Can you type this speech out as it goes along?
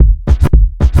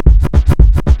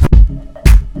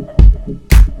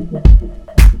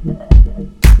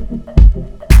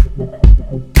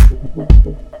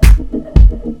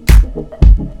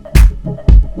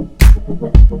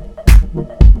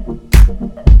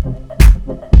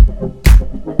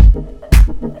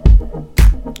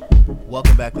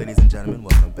back, ladies and gentlemen.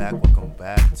 Welcome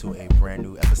back to a brand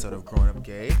new episode of Growing Up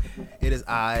Gay. It is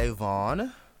I,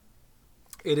 Vaughn.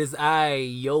 It is I,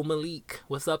 Yo Malik.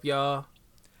 What's up, y'all?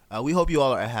 We hope you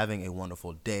all are having a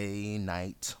wonderful day,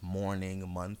 night, morning,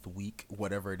 month, week,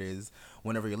 whatever it is,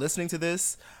 whenever you're listening to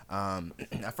this. I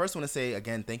first want to say,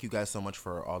 again, thank you guys so much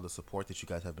for all the support that you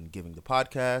guys have been giving the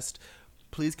podcast.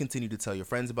 Please continue to tell your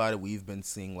friends about it. We've been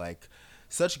seeing,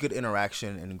 such good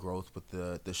interaction and growth with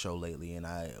the show lately, and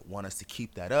I want us to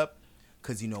keep that up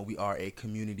because, we are a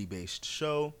community-based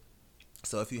show.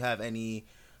 So if you have any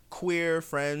queer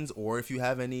friends or if you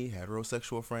have any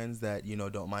heterosexual friends that,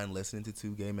 don't mind listening to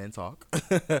two gay men talk,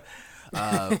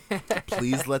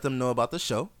 please let them know about the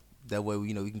show. That way,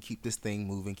 we can keep this thing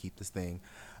moving, keep this thing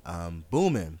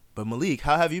booming. But Malik,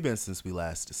 how have you been since we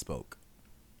last spoke?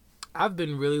 I've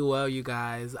been really well, you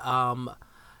guys.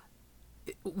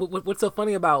 What's so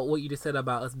funny about what you just said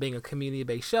about us being a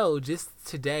community-based show? Just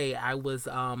today, I was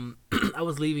I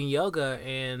was leaving yoga,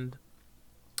 and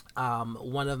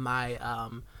one of my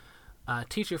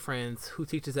teacher friends who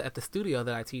teaches at the studio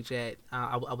that I teach at,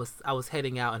 I was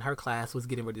heading out, and her class was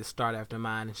getting ready to start after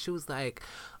mine, and she was like,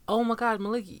 "Oh my God,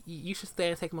 Malik, you should stay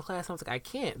and take my class." I was like, "I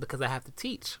can't because I have to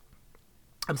teach."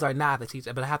 I'm sorry, not to teach,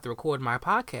 but I have to record my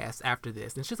podcast after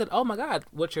this. And she said, "Oh my God,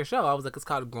 what's your show?" I was like, "It's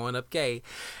called Growing Up Gay."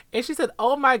 And she said,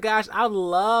 "Oh my gosh, I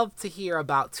love to hear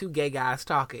about two gay guys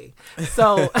talking."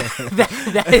 So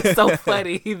that is so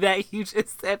funny that you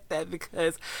just said that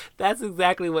because that's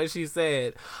exactly what she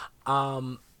said.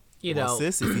 Well,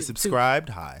 sis, if you subscribed,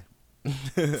 hi.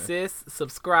 Sis,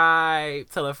 subscribe,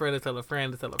 tell a friend to tell a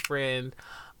friend to tell a friend.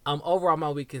 Overall,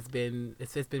 my week it's been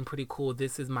pretty cool.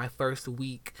 This is my first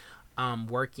week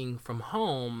working from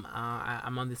home.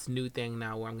 I'm on this new thing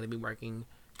now where I'm going to be working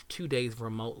 2 days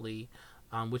remotely,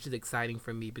 which is exciting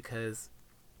for me because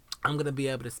I'm going to be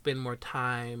able to spend more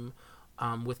time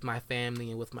with my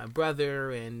family and with my brother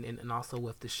and also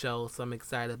with the show. So I'm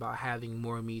excited about having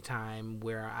more me time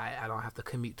where I don't have to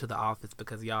commute to the office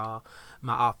because, y'all,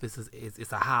 my office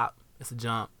is a hop, it's a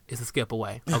jump, it's a skip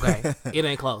away. Okay, it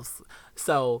ain't close.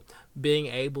 So being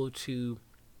able to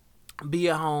be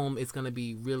at home is going to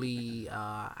be really,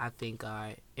 I think,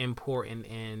 important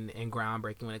and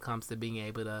groundbreaking when it comes to being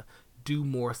able to do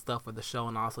more stuff for the show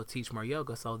and also teach more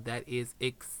yoga. So that is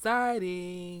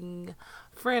exciting.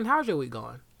 Friend, how's your week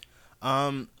going?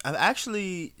 I've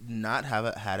actually not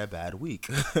had a bad week.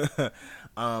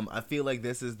 I feel like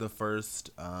this is the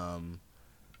first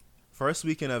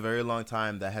week in a very long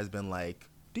time that has been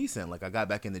decent. I got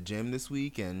back in the gym this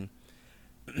week and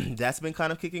that's been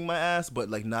kind of kicking my ass, but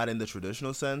not in the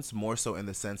traditional sense, more so in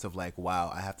the sense of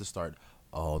wow, I have to start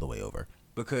all the way over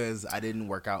because I didn't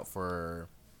work out for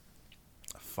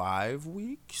 5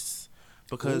 weeks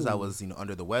because I was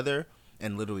under the weather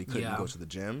and literally couldn't go to the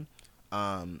gym.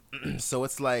 So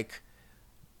it's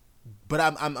but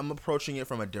I'm approaching it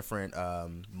from a different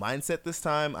mindset this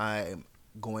time. I'm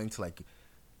going to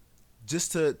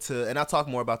just to and I'll talk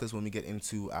more about this when we get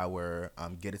into our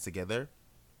Get It Together.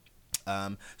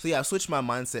 So yeah, I switched my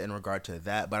mindset in regard to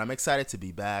that, but I'm excited to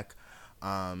be back.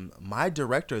 My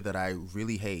director that I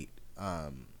really hate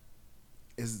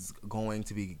is going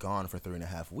to be gone for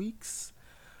 3.5 weeks.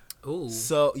 Ooh.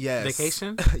 So yes.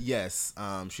 Vacation? Yes.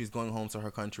 She's going home to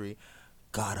her country.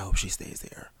 God, I hope she stays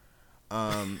there.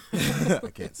 I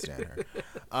can't stand her.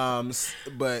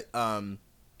 But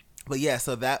yeah,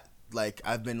 so that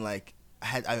I've been I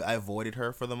avoided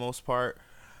her for the most part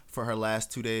for her last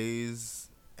 2 days.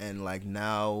 And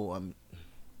now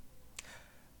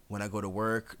when I go to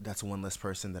work, that's one less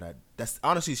person that's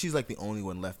honestly, she's the only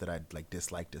one left that I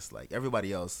dislike.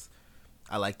 Everybody else,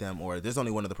 I like them, or there's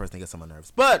only one other person that gets on my nerves.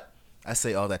 But I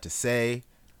say all that to say,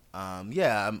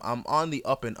 yeah, I'm on the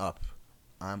up and up.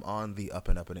 I'm on the up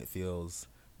and up, and it feels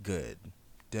good.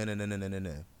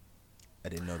 I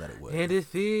didn't know that it would. And it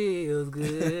feels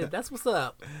good. That's what's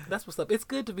up. It's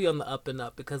good to be on the up and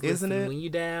up because listen, when you're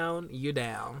down, you're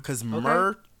down. Because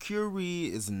Mercury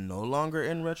is no longer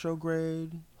in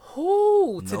retrograde.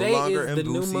 Ooh, today is the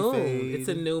new moon. Fade. It's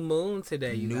a new moon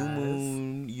today, you guys. New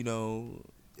moon,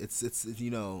 it's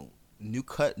new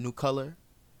cut, new color,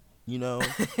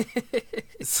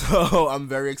 So I'm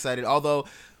very excited. Although,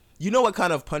 what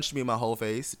kind of punched me in my whole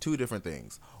face? 2 different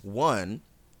things. One,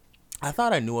 I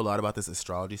thought I knew a lot about this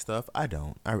astrology stuff. I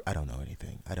don't. I don't know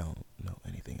anything. I don't know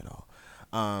anything at all.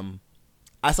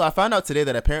 I found out today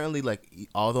that apparently,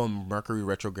 although Mercury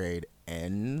retrograde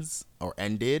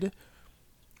ended,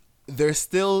 there's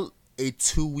still a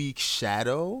 2-week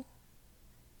shadow.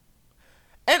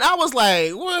 And I was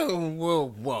like,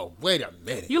 whoa, wait a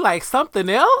minute. You like something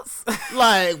else?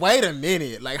 Like, wait a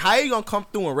minute. Like, how you gonna come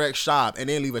through and wreck shop and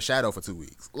then leave a shadow for 2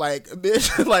 weeks? Like,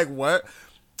 bitch, like what?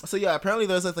 So yeah, apparently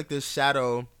there's like this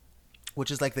shadow, which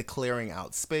is like the clearing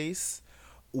out space.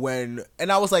 And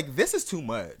I was like, this is too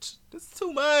much. This is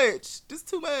too much. This is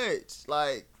too much.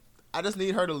 Like, I just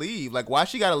need her to leave. Like, why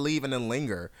she gotta leave and then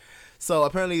linger? So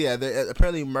apparently, yeah,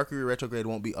 apparently Mercury retrograde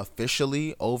won't be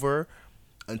officially over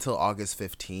until August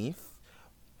 15th.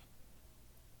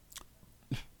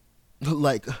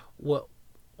 Like, Well,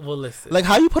 listen. like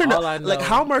how you put in like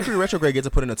how Mercury retrograde gets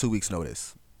to put in a 2 weeks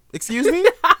notice? Excuse me?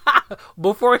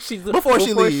 before she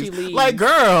leaves. Like,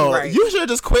 girl, right. you should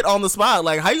just quit on the spot.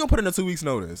 Like, how you gonna put in a 2 weeks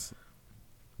notice,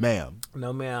 ma'am?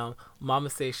 No, ma'am. Mama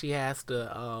says she has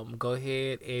to go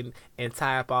ahead and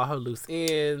tie up all her loose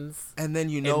ends, And then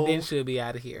and then she'll be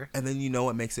out of here. And then you know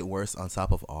what makes it worse on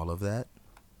top of all of that?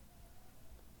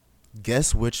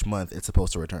 Guess which month it's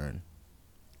supposed to return?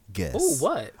 Guess. Oh,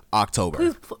 what?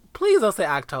 October. Please don't say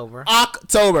October.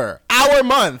 October. Our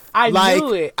month. I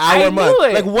knew it. Our I month. knew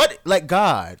it. Like what? Like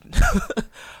God.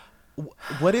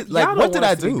 What is like? Y'all What don't did want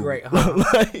I us to be do? great, huh?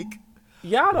 Like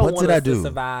Y'all don't what want did I us do? to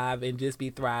survive and just be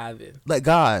thriving. like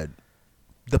God,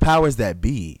 the powers that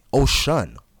be,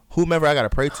 Oshun, whomever I gotta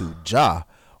pray to, Jah.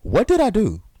 What did I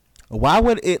do? Why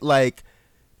would it like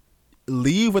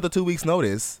leave with a 2 weeks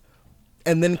notice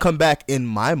and then come back in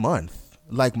my month,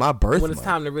 like my birth When it's month?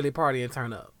 time to really party and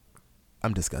turn up.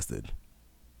 I'm disgusted.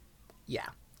 Yeah.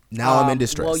 Now I'm in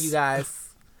distress. Well, you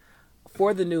guys,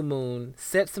 for the new moon,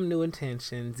 set some new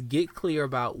intentions. Get clear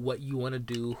about what you want to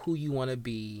do, who you want to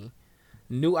be.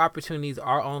 New opportunities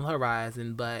are on the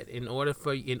horizon, but in order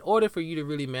for you to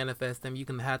really manifest them, you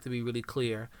can have to be really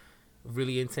clear,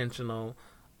 really intentional,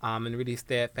 and really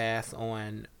steadfast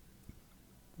on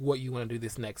what you want to do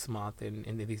this next month and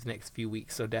in these next few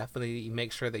weeks. So definitely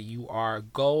make sure that you are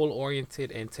goal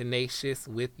oriented and tenacious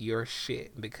with your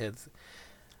shit, because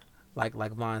like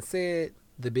Vaughn said,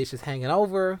 the bitch is hanging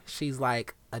over. She's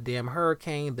like a damn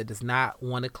hurricane that does not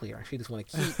want to clear. She just want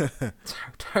to keep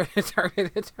turn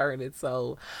it.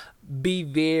 So be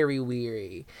very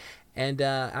weary. And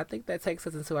I think that takes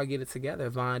us into our Get It Together.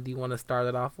 Vaughn, do you want to start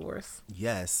it off for us?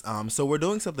 Yes. So we're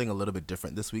doing something a little bit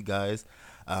different this week, guys.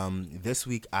 This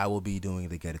week I will be doing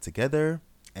the Get It Together,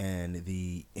 and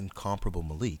the incomparable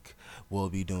Malik will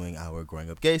be doing our Growing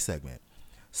Up Gay segment.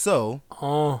 So,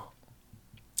 for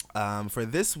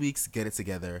this week's Get It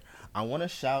Together, I want to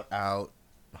shout out.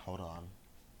 Hold on,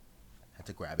 I had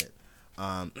to grab it.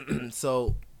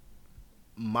 So,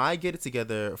 my Get It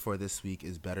Together for this week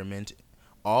is betterment,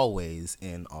 always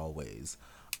in all ways.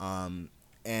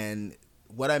 And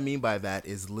what I mean by that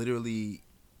is literally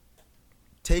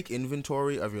take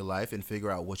inventory of your life and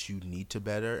figure out what you need to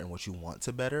better and what you want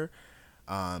to better.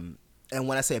 And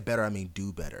when I say better, I mean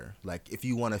do better. Like, if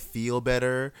you want to feel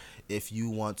better, if you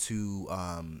want to,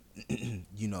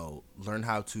 learn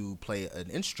how to play an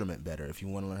instrument better, if you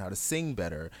want to learn how to sing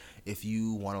better, if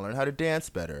you want to learn how to dance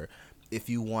better, if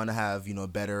you want to have,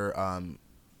 better,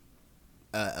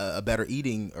 a better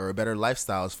eating or a better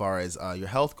lifestyle as far as your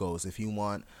health goes, if you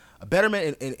want a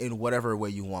betterment in whatever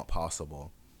way you want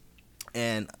possible.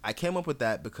 And I came up with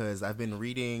that because I've been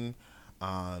reading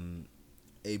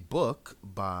a book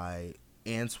by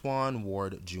Antoine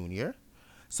Ward Jr.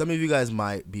 Some of you guys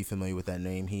might be familiar with that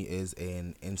name. He is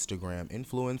an Instagram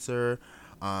influencer,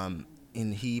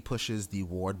 and he pushes the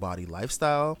Ward Body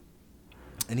lifestyle.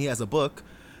 And he has a book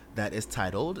that is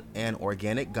titled An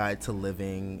Organic Guide to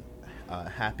Living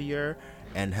Happier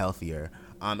and Healthier.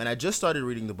 And I just started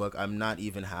reading the book. I'm not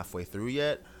even halfway through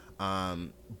yet.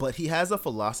 But he has a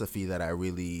philosophy that I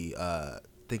really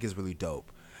think is really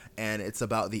dope. And it's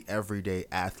about the everyday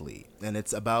athlete. And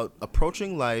it's about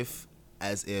approaching life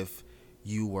as if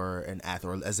you were an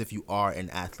athlete, or as if you are an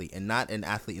athlete, and not an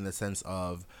athlete in the sense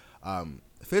of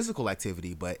physical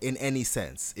activity, but in any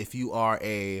sense. If you are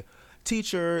a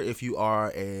teacher, if you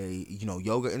are a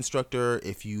yoga instructor,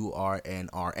 if you are an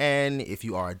RN, if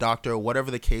you are a doctor,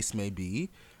 whatever the case may be,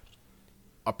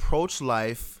 approach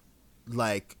life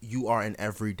like you are an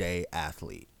everyday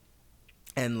athlete.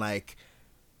 And like,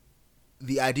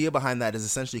 the idea behind that is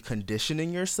essentially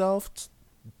conditioning yourself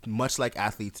much like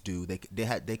athletes do.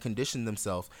 They condition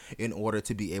themselves in order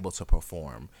to be able to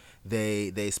perform.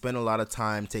 They spend a lot of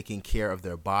time taking care of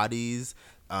their bodies,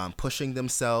 pushing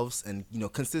themselves, and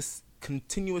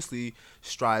continuously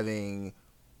striving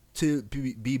to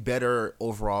be better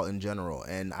overall in general.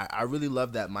 And I really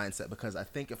love that mindset, because I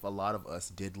think if a lot of us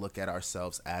did look at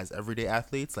ourselves as everyday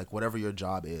athletes, like whatever your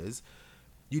job is,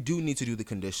 you do need to do the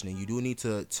conditioning. You do need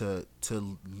to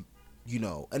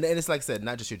and it's like I said,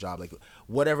 not just your job, like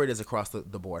whatever it is across the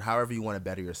board, however you want to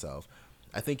better yourself.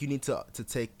 I think you need to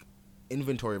take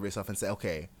inventory of yourself and say,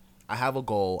 okay, I have a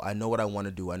goal. I know what I want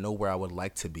to do. I know where I would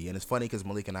like to be. And it's funny because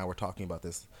Malik and I were talking about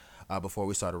this before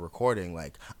we started recording.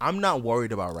 Like, I'm not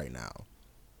worried about right now.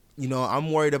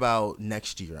 I'm worried about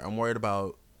next year. I'm worried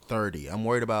about 30. I'm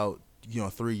worried about,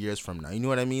 3 years from now. You know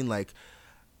what I mean? Like,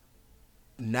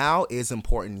 now is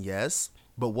important, yes.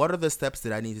 But what are the steps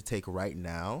that I need to take right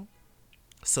now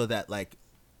so that, like,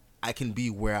 I can be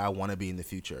where I want to be in the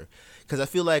future? Because I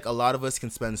feel like a lot of us can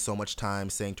spend so much time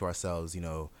saying to ourselves,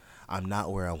 I'm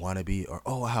not where I want to be, or,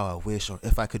 oh, how I wish, or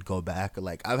if I could go back.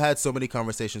 Like, I've had so many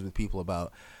conversations with people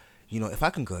about, if I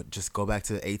can go back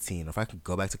to 18, or if I could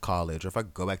go back to college, or if I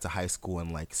could go back to high school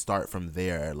and, like, start from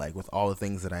there, like, with all the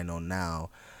things that I know now,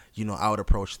 I would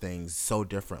approach things so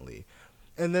differently.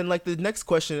 And then, like, the next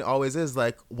question always is,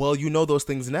 like, well, those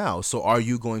things now. So are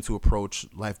you going to approach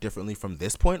life differently from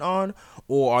this point on?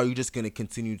 Or are you just going to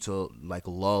continue to, like,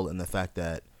 lull in the fact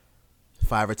that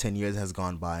 5 or 10 years has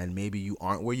gone by and maybe you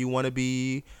aren't where you want to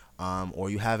be, or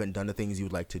you haven't done the things you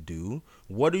would like to do?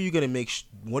 What are you going to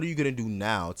what are you going to do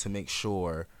now to make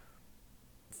sure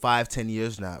 5, 10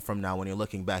 years from now, when you're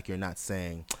looking back, you're not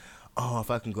saying, oh, if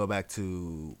I can go back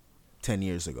to 10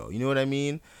 years ago, you know what I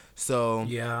mean? So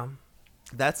yeah.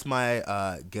 That's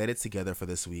my get it together for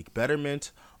this week.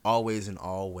 Betterment always in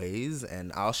all ways.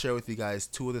 And I'll share with you guys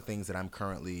 2 of the things that I'm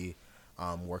currently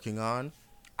working on.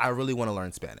 I really want to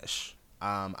learn Spanish.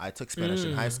 I took Spanish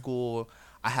in high school.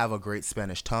 I have a great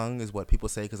Spanish tongue, is what people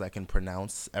say, because I can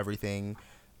pronounce everything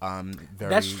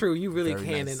That's true. You really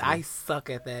can. nicely. And I suck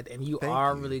at that. And you Thank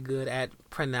are you. really good at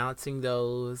pronouncing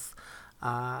those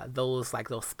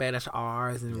Spanish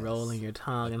R's and Yes. rolling your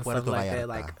tongue and Puerto stuff like that. Vallarta,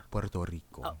 Like, Puerto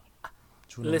Rico.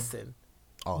 You know? listen.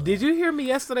 All that. Did you hear me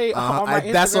yesterday on my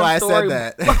Instagram That's why I story?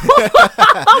 said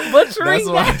that. I'm butchering That's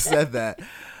why I that. said that.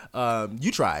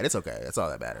 You tried. It's okay. That's all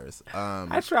that matters.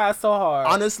 I tried so hard.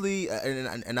 Honestly,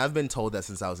 and I've been told that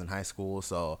since I was in high school.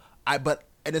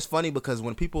 And it's funny because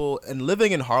when people, and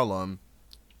living in Harlem,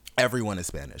 everyone is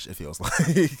Spanish, it feels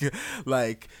like.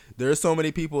 Like, there are so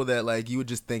many people that, like, you would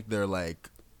just think they're, like,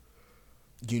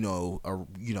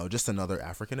 just another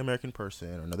African American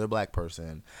person or another black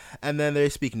person, and then they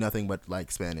speak nothing but,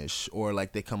 like, Spanish, or,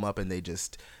 like, they come up and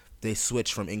they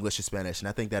switch from English to Spanish, and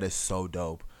I think that is so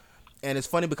dope. And it's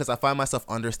funny because I find myself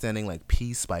understanding, like,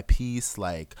 piece by piece.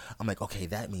 Like, I'm like, okay,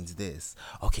 that means this.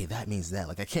 Okay, that means that.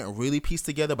 Like, I can't really piece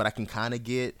together, but I can kind of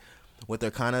get what they're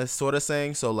kind of sort of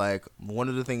saying. So, like, one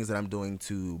of the things that I'm doing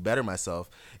to better myself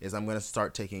is I'm going to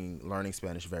start learning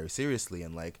Spanish very seriously.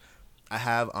 And, like, I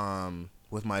have,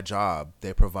 with my job,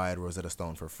 they provide Rosetta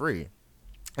Stone for free.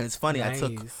 And it's funny, Nice. I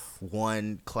took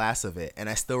one class of it, and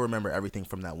I still remember everything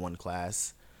from that one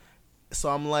class. So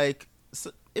I'm like,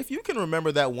 so if you can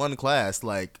remember that one class,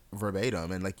 like,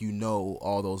 verbatim, and, like,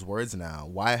 all those words now,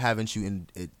 why haven't you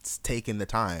it's taken the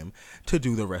time to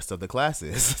do the rest of the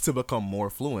classes to become more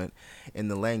fluent in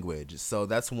the language? So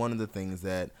that's one of the things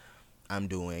that I'm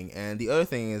doing. And the other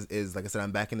thing is like I said,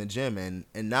 I'm back in the gym, and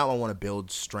now I want to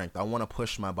build strength. I want to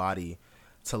push my body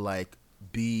to, like,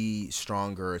 be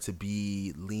stronger, to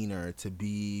be leaner, to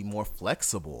be more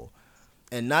flexible.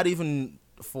 And not even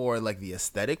for, like, the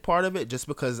aesthetic part of it, just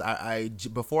because I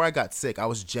before I got sick, I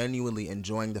was genuinely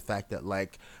enjoying the fact that,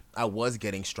 like, I was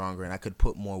getting stronger and I could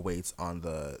put more weights on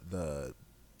the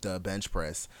bench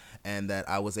press, and that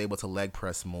I was able to leg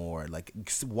press more. Like,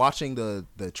 watching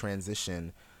the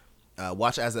transition,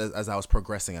 watch as I was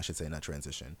progressing, I should say, not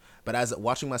transition, but as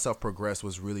watching myself progress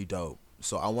was really dope.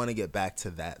 So I want to get back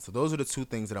to that. So those are the 2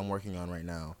 things that I'm working on right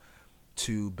now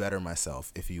to better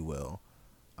myself, if you will.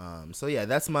 So yeah,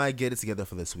 that's my get it together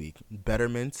for this week.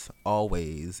 Betterment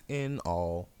always in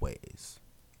all ways.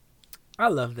 I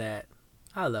love that.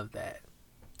 I love that.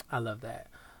 I love that.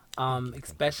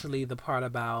 Especially the part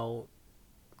about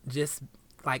just,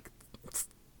 like,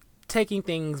 taking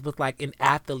things with, like, an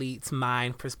athlete's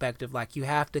mind perspective. Like, you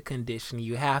have to condition,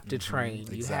 you have to train, you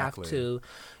have exactly. to,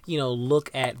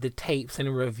 look at the tapes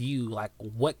and review, like,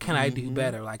 what can I do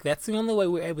better? Like, that's the only way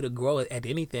we're able to grow at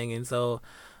anything. And so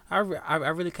I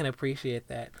really can appreciate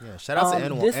that. Yeah, shout out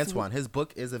to This Antoine. His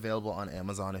book is available on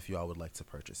Amazon if you all would like to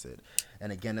purchase it.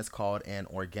 And again, it's called An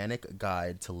Organic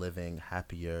Guide to Living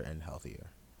Happier and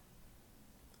Healthier.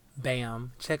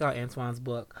 Bam. Check out Antoine's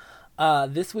book.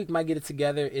 This week, my Get It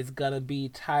Together is going to be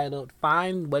titled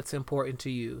Find What's Important to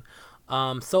You.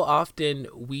 So often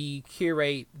we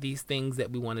curate these things that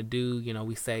we want to do.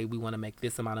 We say we want to make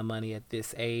this amount of money at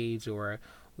this age, or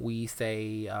we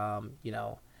say,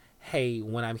 hey,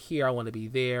 when I'm here, I want to be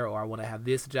there, or I want to have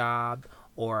this job,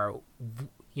 or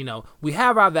We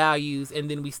have our values and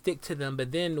then we stick to them,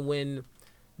 but then when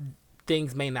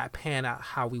things may not pan out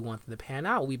how we want them to pan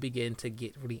out, we begin to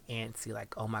get really antsy,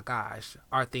 like, oh my gosh,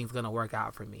 are things going to work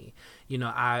out for me?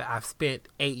 I've spent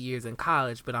 8 years in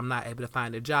college, but I'm not able to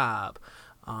find a job.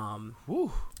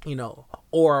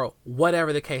 Or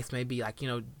whatever the case may be, like,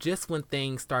 just when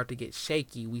things start to get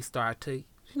shaky, we start to,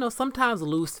 sometimes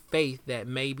lose faith that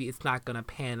maybe it's not going to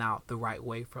pan out the right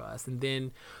way for us. And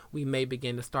then we may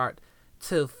begin to start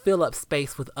to fill up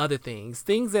space with other things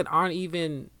that aren't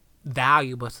even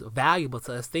valuable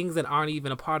to us, things that aren't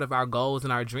even a part of our goals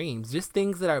and our dreams, just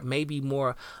things that are maybe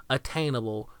more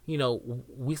attainable.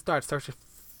 We start searching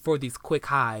for these quick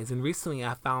highs. And recently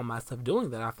I found myself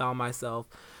doing that. I found myself,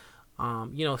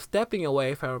 stepping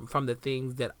away from the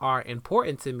things that are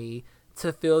important to me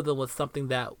to fill them with something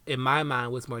that in my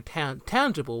mind was more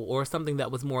tangible, or something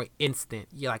that was more instant,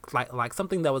 like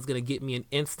something that was going to get me an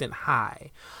instant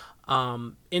high.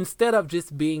 Instead of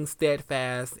just being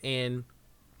steadfast and,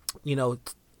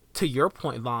 to your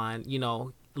point, Vaughn,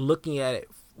 looking at it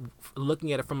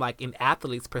from like an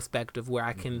athlete's perspective, where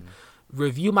I can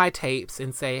review my tapes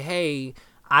and say, hey,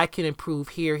 I can improve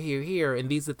here, and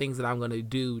these are things that I'm going to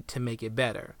do to make it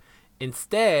better.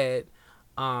 Instead,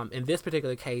 in this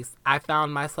particular case, I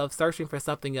found myself searching for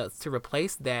something else to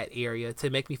replace that area to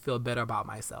make me feel better about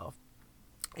myself.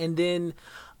 And then,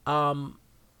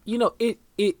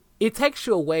 it takes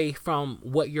you away from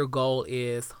what your goal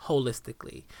is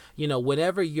holistically.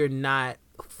 Whenever you're not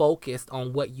focused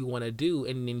on what you want to do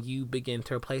and then you begin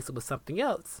to replace it with something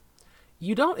else,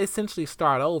 you don't essentially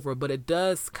start over, but it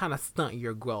does kind of stunt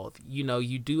your growth.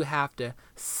 You do have to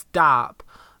stop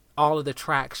all of the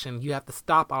traction. You have to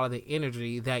stop all of the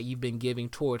energy that you've been giving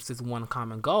towards this one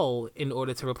common goal in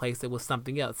order to replace it with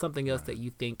something else that you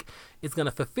think is going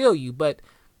to fulfill you. But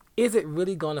is it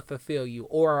really going to fulfill you,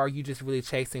 or are you just really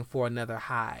chasing for another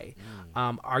high?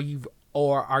 Are you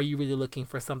really looking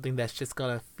for something that's just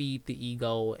going to feed the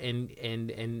ego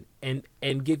and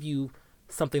give you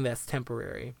something that's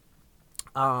temporary?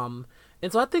 And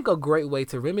so I think a great way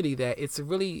to remedy that is to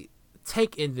really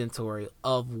take inventory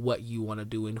of what you want to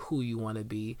do and who you want to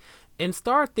be, and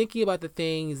start thinking about the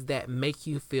things that make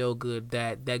you feel good,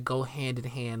 that go hand in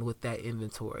hand with that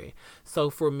inventory.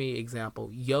 So for me, example,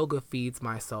 yoga feeds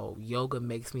my soul. Yoga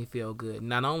makes me feel good.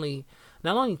 Not only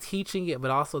teaching it,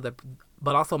 but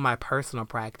also my personal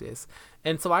practice.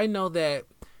 And so I know that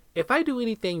if I do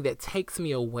anything that takes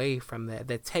me away from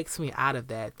that takes me out of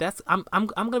that, I'm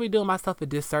going to be doing myself a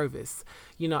disservice.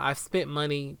 I've spent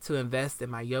money to invest in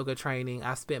my yoga training.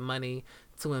 I've spent money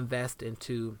to invest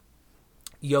into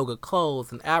yoga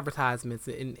clothes and advertisements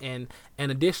and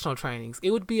additional trainings.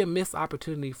 It would be a missed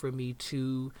opportunity for me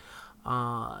to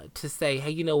say,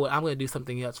 hey, you know what, I'm going to do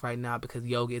something else right now because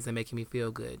yoga isn't making me feel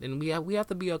good. And we have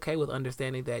to be okay with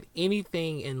understanding that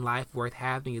anything in life worth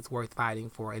having is worth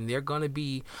fighting for. And there are going to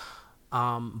be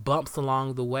bumps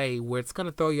along the way where it's going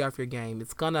to throw you off your game.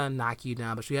 It's going to knock you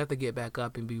down, but you have to get back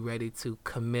up and be ready to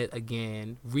commit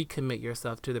again, recommit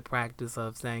yourself to the practice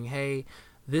of saying, hey,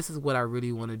 this is what I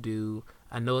really want to do.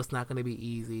 I know it's not going to be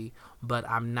easy, but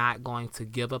I'm not going to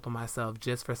give up on myself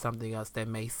just for something else that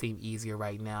may seem easier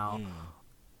right now.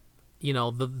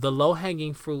 The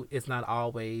low-hanging fruit is not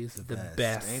always the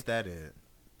best. Ain't that it?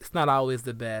 It's not always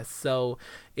the best. So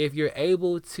if you're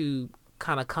able to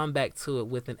kind of come back to it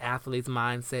with an athlete's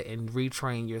mindset and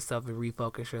retrain yourself and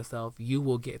refocus yourself, you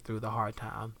will get through the hard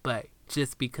time. But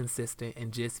just be consistent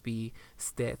and just be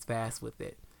steadfast with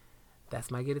it. That's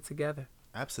my get it together.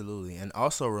 Absolutely. And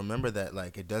also remember that,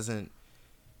 like, it doesn't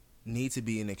need to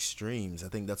be in extremes. I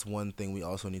think that's one thing we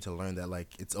also need to learn, that, like,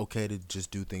 it's okay to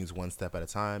just do things one step at a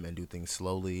time and do things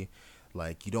slowly.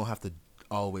 Like, you don't have to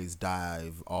always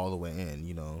dive all the way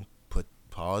in,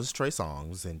 pause Trey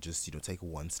Songz and just, take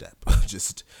one step.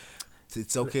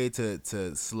 It's okay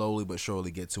to slowly but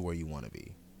surely get to where you want to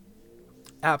be.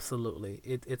 Absolutely.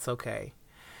 It's okay.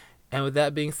 And with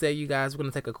that being said, you guys, we're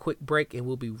going to take a quick break and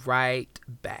we'll be right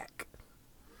back.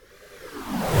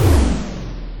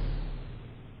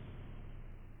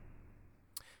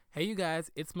 Hey you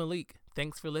guys, it's Malik.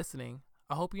 Thanks for listening.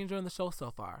 I hope you're enjoying the show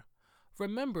so far.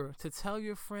 Remember to tell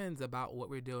your friends about what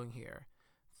we're doing here.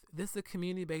 This is a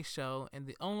community-based show, and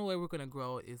the only way we're going to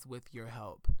grow is with your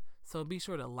help. So be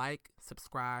sure to like,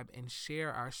 subscribe, and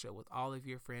share our show with all of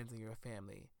your friends and your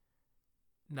family.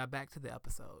 Now back to the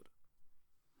episode.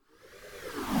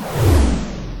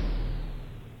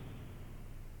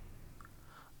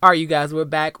 All right, you guys, we're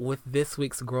back with this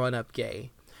week's Growing Up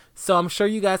Gay. So I'm sure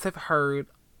you guys have heard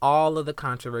all of the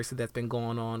controversy that's been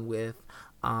going on with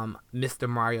Mr.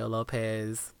 Mario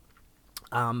Lopez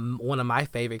one of my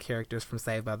favorite characters from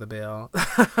Saved by the Bell.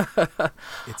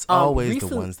 It's always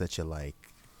the ones that you like.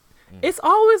 It's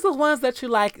always the ones that you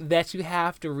like that you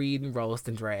have to read and roast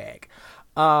and drag.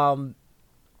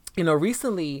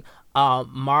 Recently,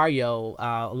 Mario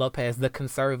Lopez, the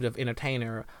conservative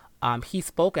entertainer, he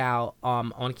spoke out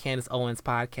on Candace Owens'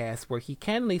 podcast where he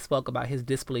candidly spoke about his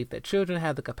disbelief that children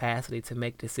have the capacity to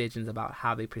make decisions about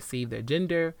how they perceive their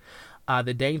gender,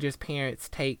 the dangers parents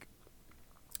take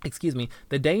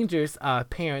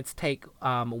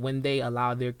when they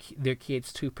allow their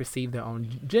kids to perceive their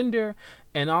own gender,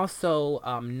 and also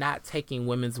not taking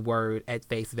women's word at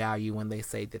face value when they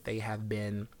say that they have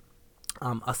been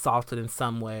assaulted in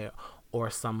some way or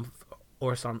some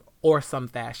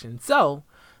fashion. So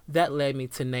that led me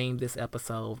to name this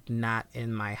episode "Not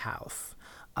in My House."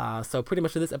 So pretty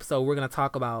much in this episode, we're going to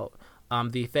talk about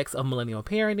the effects of millennial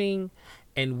parenting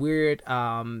and weird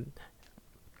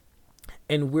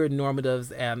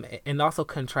normatives, and also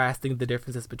contrasting the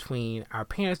differences between our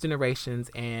parents' generations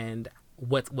and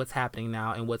what's happening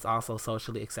now and what's also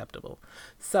socially acceptable.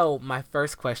 So my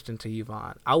first question to you,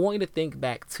 Vaughn, I want you to think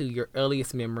back to your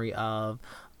earliest memory of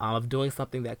doing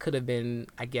something that could have been,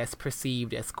 I guess,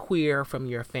 perceived as queer from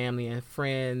your family and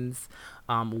friends.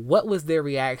 What was their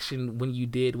reaction when you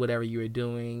did whatever you were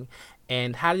doing?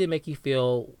 And how did it make you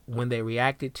feel when they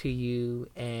reacted to you?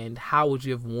 And how would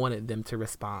you have wanted them to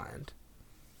respond?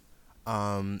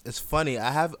 It's funny. I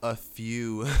have a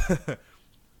few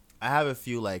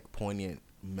like poignant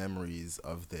memories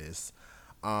of this.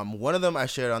 One of them I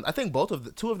shared on, I think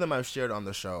two of them I've shared on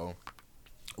the show.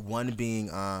 One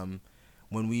being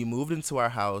when we moved into our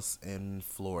house in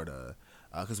Florida,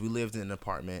 because we lived in an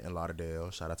apartment in Lauderdale.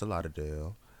 Shout out to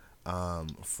Lauderdale.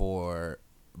 For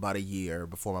about a year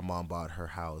before my mom bought her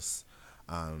house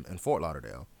in Fort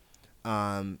Lauderdale.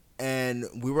 And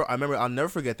I remember, I'll never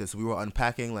forget this. We were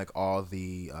unpacking like all of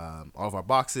our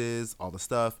boxes, all the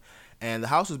stuff, and the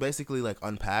house was basically like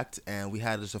unpacked, and we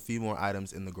had just a few more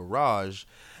items in the garage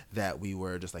that we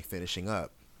were just like finishing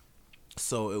up.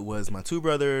 So it was my two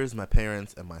brothers, my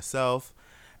parents, and myself,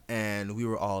 and we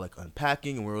were all like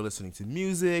unpacking, and we were listening to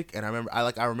music. And I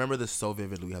remember this so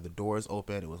vividly. We had the doors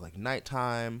open. It was like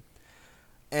nighttime,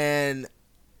 and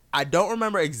I don't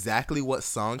remember exactly what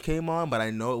song came on, but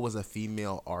I know it was a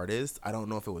female artist. I don't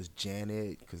know if it was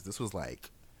Janet, because this was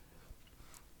like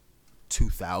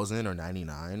 2000 or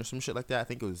 99 or some shit like that. I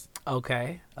think it was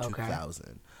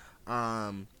 2000.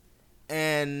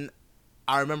 And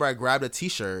I remember I grabbed a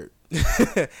t-shirt,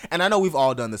 and I know we've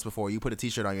all done this before. You put a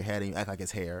t-shirt on your head and you act like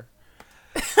it's hair.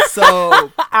 So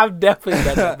I've definitely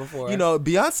done that before.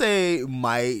 Beyonce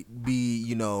might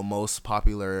be, most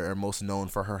popular or most known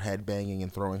for her head banging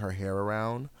and throwing her hair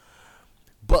around.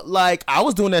 But like, I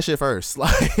was doing that shit first.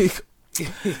 Like,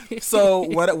 so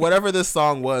whatever this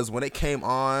song was, when it came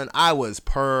on, I was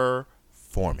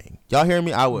performing. Y'all hear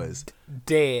me? I was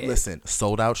dead. Listen,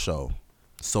 sold out show,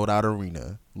 sold out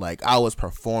arena. Like, I was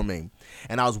performing,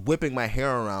 and I was whipping my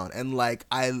hair around, and like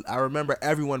I remember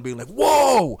everyone being like,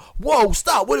 "Whoa,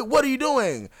 stop! What are you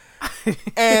doing?"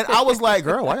 And I was like,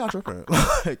 "Girl, why y'all tripping?"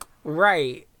 Like,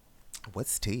 right?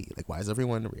 What's tea? Like, why is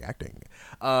everyone reacting?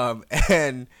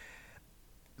 And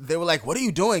they were like, "What are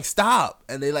you doing? Stop!"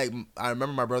 And I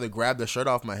remember my brother grabbed the shirt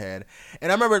off my head, and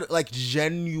I remember like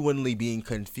genuinely being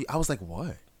confused. I was like,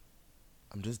 "What?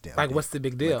 I'm just dancing. Like, what's the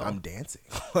big deal? Like, I'm dancing."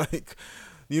 Like,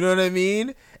 you know what I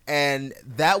mean? And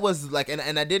that was like, and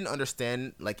I didn't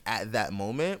understand like at that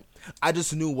moment. I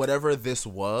just knew whatever this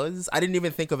was. I didn't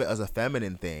even think of it as a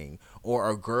feminine thing or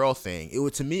a girl thing.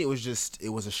 To me, it was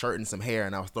a shirt and some hair,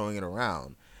 and I was throwing it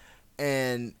around.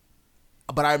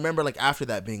 But I remember like after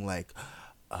that being like,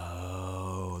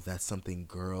 oh, that's something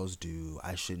girls do.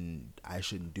 I shouldn't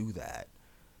do that.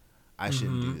 I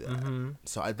shouldn't do that. Mm-hmm.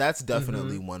 So that's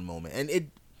definitely one moment. And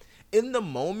in the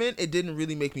moment, it didn't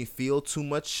really make me feel too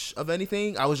much of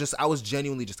anything. I was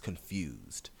genuinely just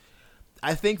confused.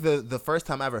 I think the first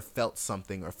time I ever felt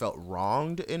something or felt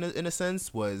wronged in a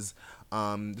sense was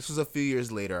this was a few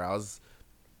years later.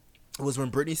 It was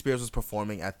when Britney Spears was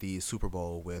performing at the Super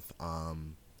Bowl with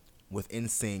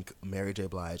NSYNC, Mary J.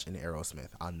 Blige, and Aerosmith.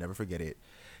 I'll never forget it,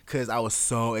 because I was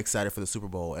so excited for the Super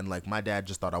Bowl, and like my dad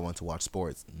just thought I wanted to watch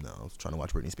sports. No, I was trying to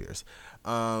watch Britney Spears.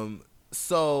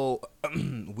 So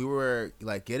we were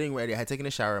like getting ready. I had taken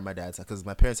a shower at my dad's house because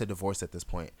my parents had divorced at this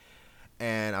point.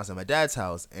 And I was at my dad's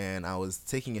house, and I was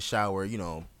taking a shower,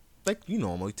 like you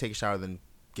normally take a shower, then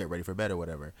get ready for bed or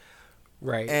whatever.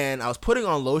 Right. And I was putting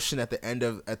on lotion at the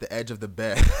edge of the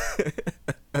bed.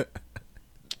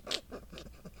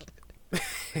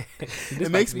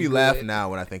 It makes me laugh now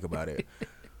when I think about it.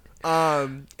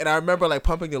 And I remember like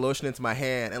pumping the lotion into my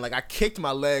hand, and like I kicked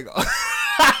my leg off.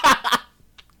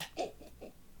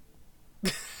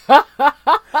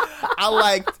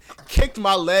 like kicked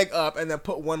my leg up and then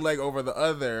put one leg over the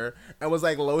other and was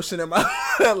like lotioning my.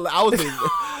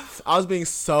 I was being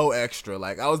so extra.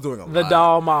 Like I was doing a lot. The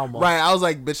doll mama. Right. I was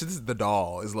like, bitch, this is the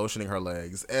doll is lotioning her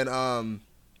legs. And I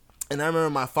remember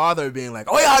my father being like,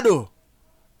 "Oh, what y'all do?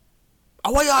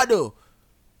 Oh, what y'all do?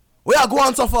 Where y'all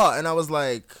going so far?" And I was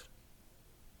like,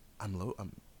 I'm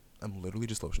literally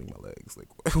just lotioning my legs.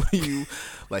 Like, what are you,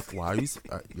 like, why are you,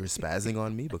 you're spazzing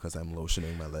on me because I'm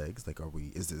lotioning my legs? Like,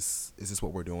 is this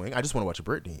what we're doing? I just want to watch a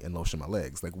Britney and lotion my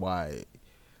legs. Like, why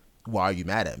are you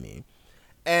mad at me?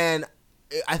 And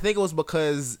I think it was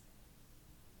because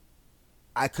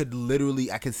I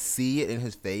could see it in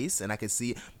his face, and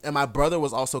and my brother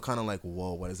was also kind of like,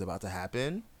 whoa, what is about to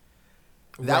happen?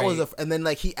 That was and then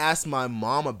like he asked my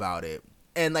mom about it,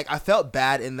 and like I felt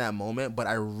bad in that moment, but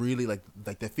I really like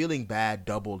the feeling bad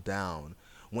doubled down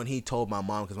when he told my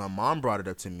mom, because my mom brought it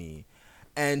up to me,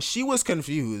 and she was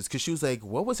confused because she was like,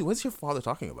 what's your father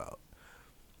talking about?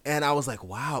 And I was like,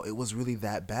 wow, it was really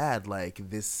that bad.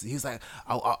 Like this, he was like,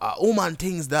 oh man,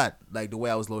 things that, like the way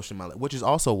I was lotioning my leg, which is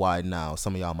also why now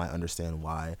some of y'all might understand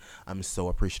why I'm so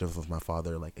appreciative of my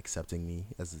father, like accepting me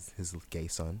as his gay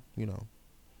son, you know,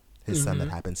 his son that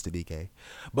happens to be gay,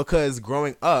 because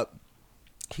growing up,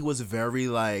 he was very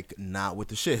like not with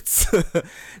the shits,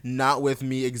 not with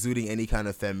me exuding any kind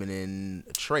of feminine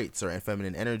traits or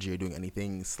feminine energy or doing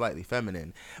anything slightly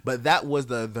feminine. But that was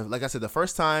the like I said, the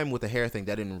first time with the hair thing,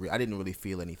 I didn't really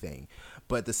feel anything.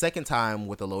 But the second time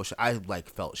with the lotion, I like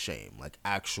felt shame, like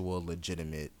actual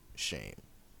legitimate shame.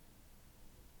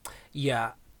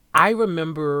 Yeah, I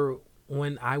remember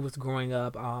when I was growing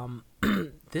up.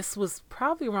 This was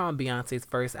probably around Beyonce's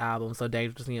first album, So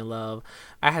Dangerously in Love.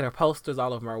 I had her posters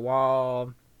all over my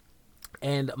wall.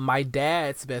 And my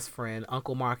dad's best friend,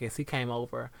 Uncle Marcus, he came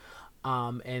over.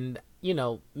 And, you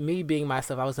know, me being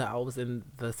myself, I was in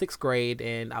the 6th grade,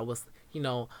 and I was, you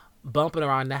know, bumping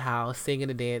around the house, singing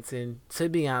and dancing to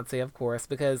Beyonce, of course,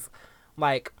 because,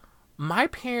 like, my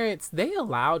parents, they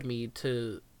allowed me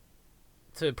to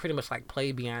pretty much, like,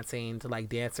 play Beyonce and to, like,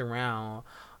 dance around.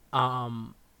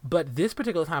 But this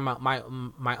particular time,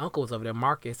 my uncle was over there,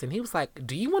 Marcus, and he was like,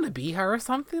 "Do you want to be her or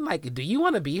something? Like, do you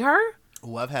want to be her?"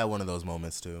 Oh, I've had one of those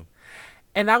moments too.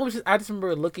 And I just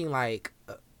remember looking like,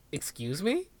 "Excuse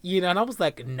me," you know, and I was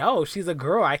like, "No, she's a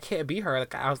girl. I can't be her."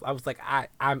 Like I was like,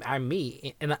 I'm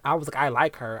me, and I was like, "I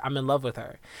like her. I'm in love with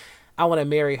her. I want to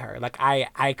marry her." Like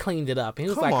I cleaned it up, and he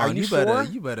was like, "Are you sure?"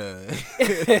 You better.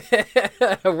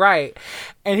 Right.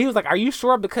 And he was like, "Are you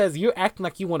sure? Because you're acting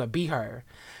like you want to be her."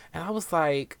 And I was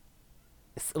like,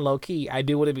 low key, I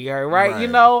do want to be her, right? You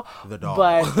know? The doll.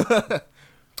 But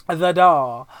the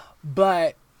doll.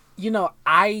 But, you know,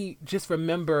 I just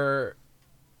remember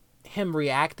him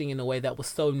reacting in a way that was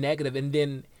so negative, and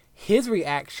then his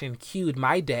reaction cued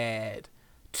my dad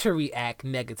to react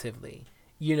negatively,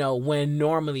 you know, when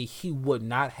normally he would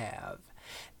not have.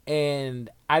 And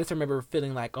I just remember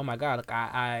feeling like, oh my God, like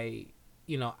I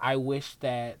wish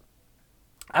that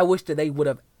they would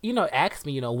have, you know, asked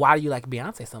me, you know, why do you like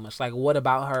Beyonce so much? Like, what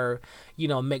about her, you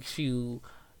know, makes you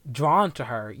drawn to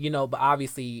her, you know? But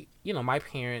obviously, you know, my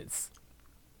parents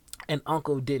and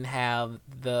uncle didn't have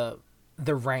the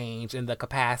range and the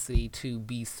capacity to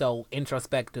be so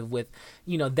introspective with,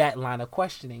 you know, that line of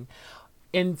questioning.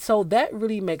 And so that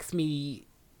really makes me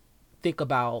think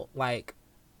about, like,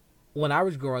 when I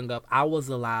was growing up, I was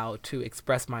allowed to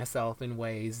express myself in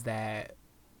ways that,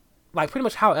 like, pretty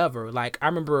much however. Like, I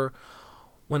remember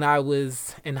when I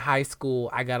was in high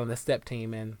school, I got on the step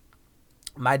team, and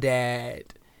my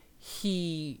dad,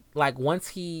 he thought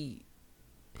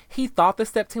the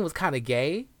step team was kind of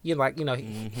gay. You know, like, you know,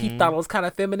 he thought it was kind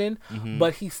of feminine,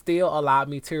 but he still allowed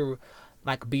me to,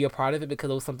 like, be a part of it because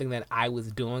it was something that I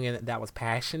was doing and that I was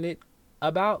passionate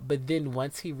about. But then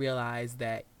once he realized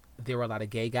that there were a lot of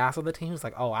gay guys on the team, he was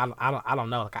like, "Oh, I don't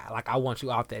know. I want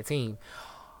you off that team."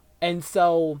 And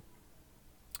so,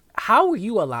 how were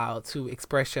you allowed to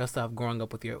express yourself growing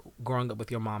up with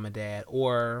your mom and dad,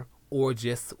 or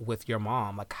just with your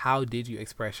mom? Like, how did you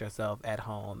express yourself at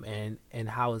home, and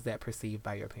how is that perceived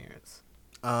by your parents?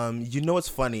 You know, it's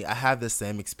funny. I had the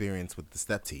same experience with the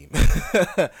step team.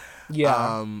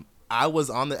 Yeah. I was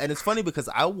and it's funny because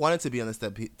I wanted to be on the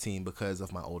step team because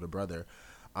of my older brother.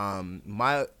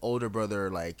 My older brother,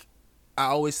 like, I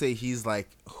always say he's like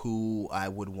who I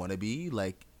would want to be,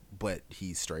 like, but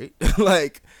he's straight.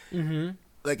 Like,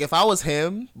 like if I was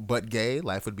him but gay,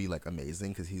 life would be like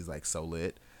amazing because he's like so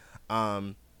lit.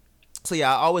 So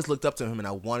yeah, I always looked up to him and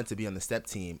I wanted to be on the step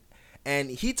team.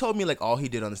 And he told me like all he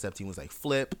did on the step team was like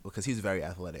flip, because he's very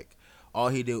athletic. All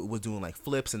he did was doing like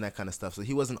flips and that kind of stuff. So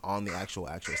he wasn't on the actual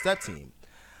step team.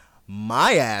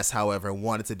 My ass, however,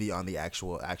 wanted to be on the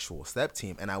actual step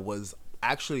team, and I was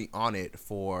actually on it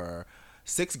for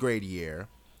sixth grade year,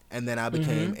 and then I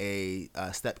became a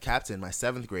step captain my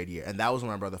seventh grade year, and that was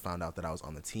when my brother found out that I was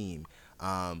on the team,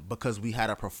 because we had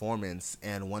a performance,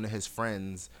 and one of his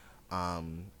friends,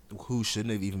 who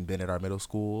shouldn't have even been at our middle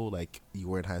school, like, you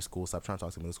were in high school, stop trying to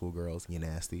talk to middle school girls, you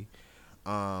nasty.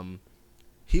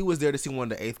 He was there to see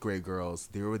one of the eighth grade girls.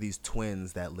 There were these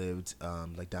twins that lived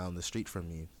like down the street from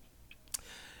me.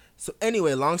 So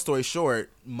anyway, long story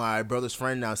short, my brother's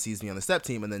friend now sees me on the step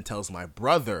team and then tells my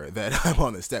brother that I'm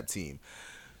on the step team.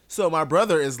 So my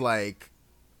brother is like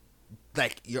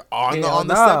you're on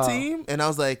the step team, and I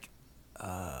was like,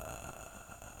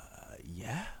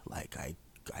 yeah, like I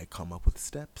come up with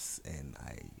steps, and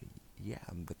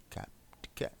I'm the cap.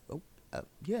 Oh,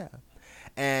 yeah.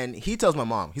 And he tells my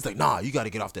mom, he's like, nah, you got to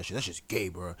get off that shit. That's just gay,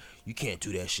 bro. You can't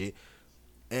do that shit.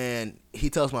 And he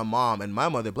tells my mom, and my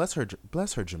mother, bless her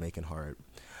Jamaican heart.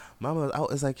 My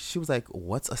mother, she was like,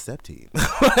 what's a step team?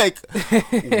 Like,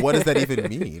 what does that even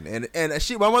mean? And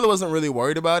my mother wasn't really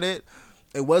worried about it.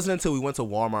 It wasn't until we went to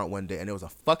Walmart one day, and there was a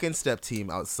fucking step team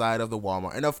outside of the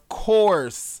Walmart. And of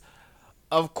course,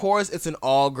 it's an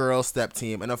all-girl step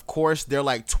team. And of course, they're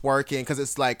like twerking, because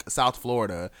it's like South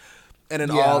Florida. And an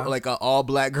all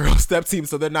black girl step team,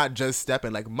 so they're not just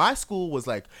stepping. Like, my school was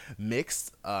like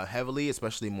mixed heavily,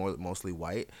 especially mostly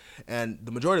white, and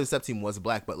the majority of the step team was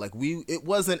black. But like it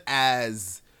wasn't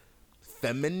as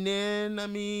feminine. I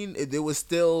mean, it was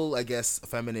still, I guess,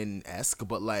 feminine-esque,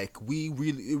 but like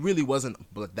it really wasn't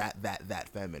that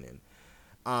feminine.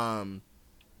 And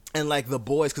like the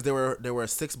boys, because there were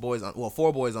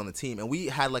 4 boys on the team, and we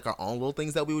had like our own little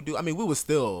things that we would do. I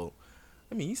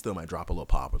mean, you still might drop a little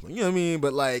pop or something, you know what I mean?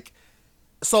 But like,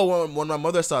 so when my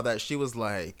mother saw that, she was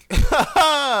like,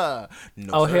 no,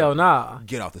 oh, sir, hell nah.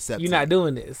 Get off the step You're team. not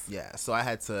doing this. Yeah, so I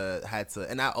had to,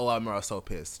 and I remember I was so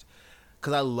pissed,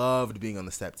 because I loved being on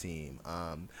the step team.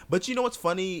 But you know what's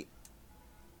funny?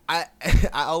 I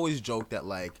always joke that,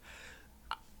 like,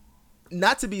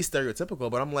 not to be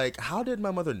stereotypical, but I'm like, how did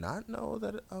my mother not know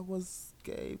that I was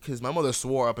gay? Because my mother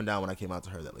swore up and down when I came out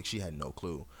to her that, like, she had no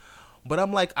clue. But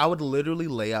I'm like, I would literally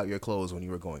lay out your clothes when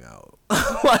you were going out.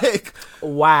 Like,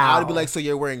 wow. I would be like, so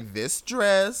you're wearing this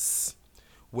dress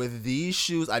with these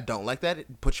shoes. I don't like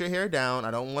that. Put your hair down.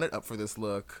 I don't want it up for this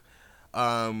look.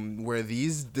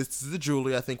 This is the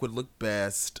jewelry I think would look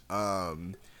best.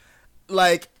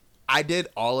 Like, I did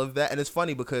all of that. And it's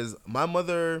funny because my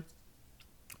mother,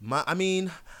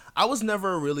 I was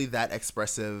never really that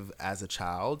expressive as a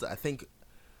child. I think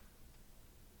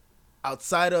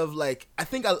outside of, like, I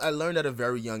think I learned at a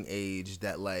very young age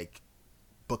that, like,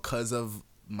 because of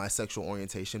my sexual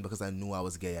orientation, because I knew I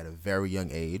was gay at a very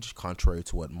young age, contrary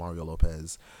to what Mario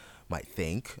Lopez might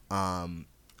think,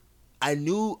 I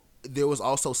knew there was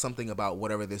also something about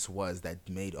whatever this was that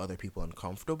made other people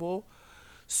uncomfortable.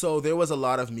 So there was a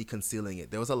lot of me concealing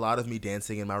it. There was a lot of me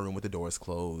dancing in my room with the doors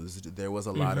closed. There was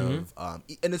a lot of, and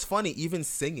it's funny, even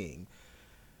singing.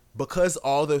 Because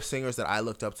all the singers that I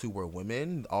looked up to were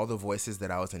women, all the voices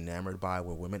that I was enamored by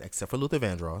were women, except for Luther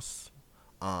Vandross.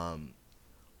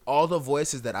 All the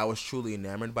voices that I was truly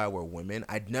enamored by were women.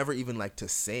 I'd never even liked to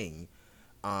sing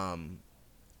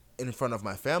in front of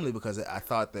my family because I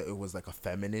thought that it was like a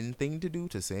feminine thing to do,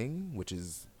 to sing, which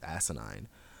is asinine.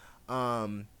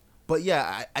 But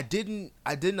yeah, I didn't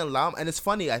allow, and it's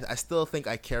funny, I still think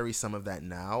I carry some of that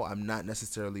now. I'm not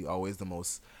necessarily always the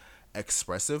most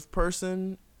expressive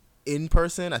person in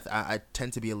person. I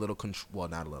tend to be a little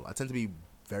not a little. I tend to be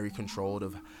very controlled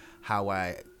of how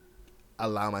I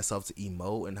allow myself to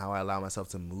emote and how I allow myself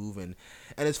to move, and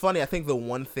it's funny. I think the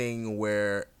one thing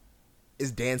where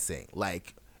is dancing,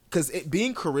 like, because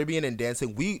being Caribbean and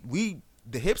dancing, we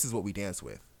the hips is what we dance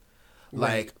with.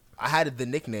 Right. Like, I had the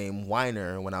nickname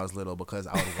Whiner when I was little because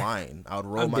I would whine. I would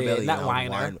roll my belly. Not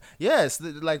whiner. Whine. Yes,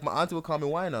 like my auntie would call me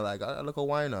Whiner. Like, I look a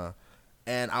whiner.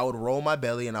 And I would roll my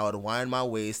belly and I would whine my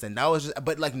waist, and that was just,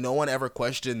 but like no one ever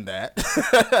questioned that,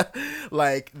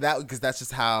 like that, because that's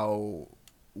just how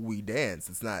we dance.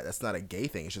 That's not a gay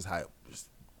thing. It's just how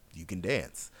you can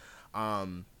dance.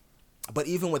 But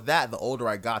even with that, the older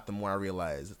I got, the more I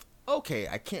realized, okay,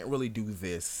 I can't really do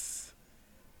this.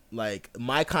 Like,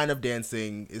 my kind of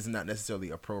dancing is not necessarily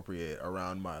appropriate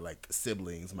around my, like,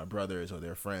 siblings, my brothers or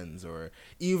their friends, or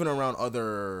even around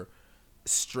other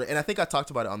straight. And I think I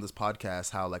talked about it on this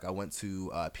podcast, how, like, I went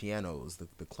to Pianos,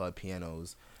 the club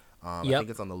Pianos. I think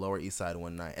it's on the Lower East Side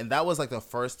one night. And that was, like, the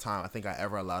first time I think I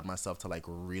ever allowed myself to, like,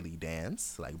 really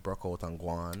dance, like Broko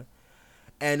Tanguan.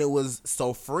 And it was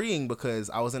so freeing because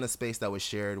I was in a space that was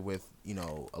shared with, you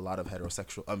know, a lot of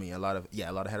heterosexual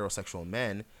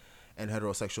men. and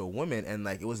heterosexual women, and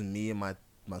like it was me and my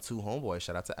two homeboys.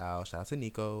 Shout out to Al. Shout out to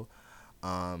Nico.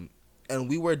 And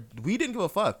we didn't give a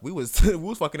fuck. We was we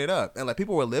was fucking it up, and like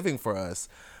people were living for us,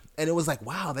 and it was like,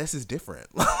 wow, this is different.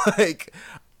 Like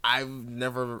I've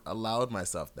never allowed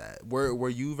myself that. Were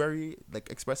you very like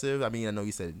expressive? I mean, I know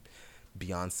you said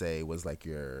Beyonce was like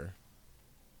your.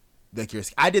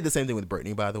 I did the same thing with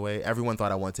Britney, by the way. Everyone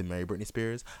thought I wanted to marry Britney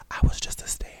Spears. I was just a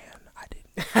stan. I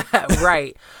didn't.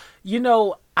 Right. You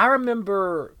know, I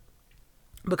remember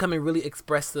becoming really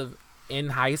expressive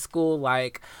in high school.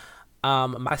 Like,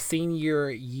 my senior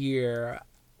year,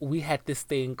 we had this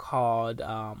thing called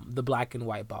the Black and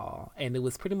White Ball. And it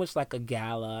was pretty much like a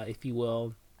gala, if you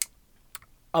will.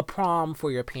 A prom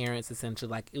for your parents, essentially.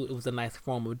 Like it was a nice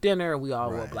formal dinner. We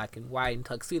all wore black and white and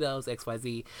tuxedos,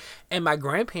 XYZ. And my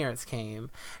grandparents came,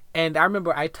 and I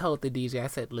remember I told the DJ, I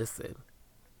said, "Listen,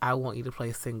 I want you to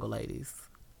play Single Ladies."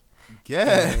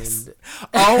 Yes. And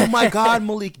oh my God,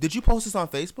 Malik, did you post this on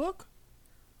Facebook?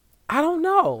 I don't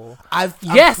know. I did.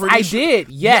 Yes,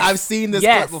 yeah, I've seen this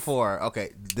clip before.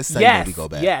 Okay, this segment we go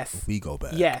back. Yes, we go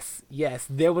back. Yes.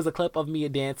 There was a clip of me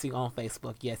dancing on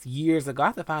Facebook. Yes, years ago. I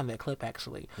have to find that clip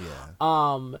actually.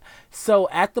 Yeah. So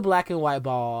at the Black and White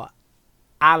Ball,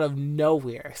 out of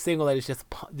nowhere, Single Ladies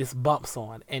just bumps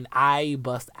on, and I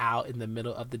bust out in the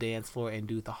middle of the dance floor and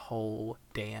do the whole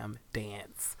damn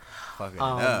dance. Fucking it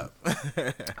up.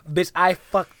 Bitch, I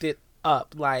fucked it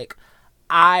up. Like.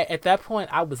 At that point,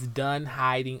 I was done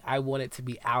hiding. I wanted to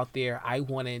be out there. I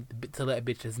wanted to let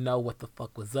bitches know what the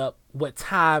fuck was up, what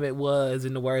time it was,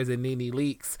 in the words of Nene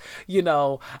Leakes. You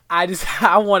know, I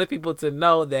wanted people to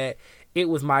know that it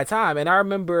was my time. And I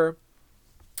remember,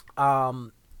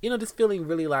 just feeling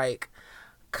really like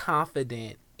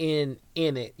confident in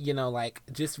it, like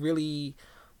just really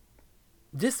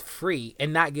just free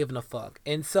and not giving a fuck.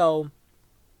 And so,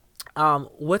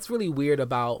 what's really weird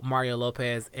about Mario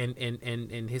Lopez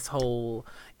and his whole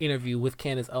interview with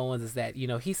Candace Owens is that,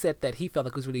 he said that he felt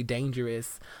like it was really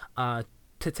dangerous to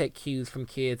take cues from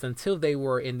kids until they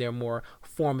were in their more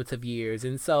formative years.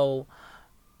 And so,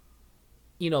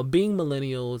 being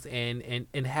millennials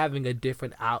and having a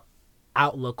different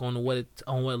outlook on what it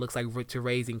looks like to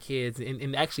raising kids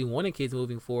and actually wanting kids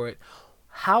moving forward,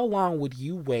 how long would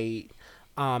you wait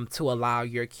to allow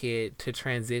your kid to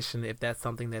transition if that's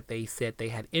something that they said they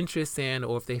had interest in,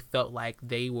 or if they felt like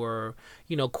they were,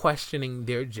 questioning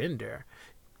their gender?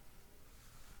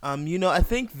 I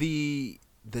think the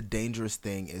dangerous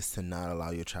thing is to not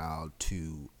allow your child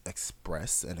to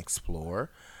express and explore.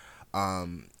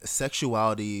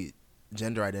 Sexuality,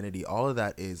 gender identity, all of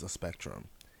that is a spectrum.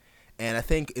 And I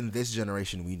think in this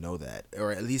generation, we know that,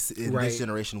 or at least in this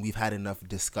generation, we've had enough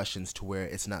discussions to where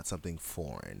it's not something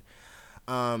foreign.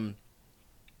 Now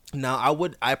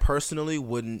I personally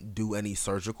wouldn't do any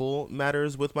surgical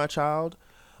matters with my child.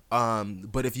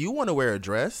 But if you want to wear a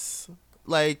dress,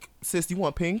 like, sis, do you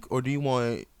want pink or do you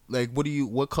want, like,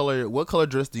 what color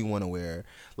dress do you want to wear?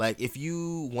 Like, if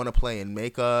you want to play in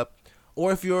makeup,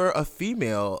 or if you're a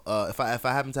female, if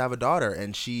I happen to have a daughter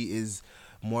and she is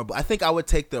more, I think I would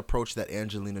take the approach that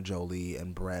Angelina Jolie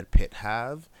and Brad Pitt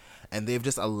have, and they've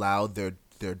just allowed their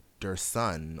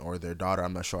son or their daughter,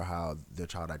 I'm not sure how their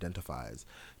child identifies,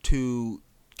 to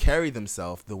carry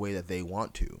themselves the way that they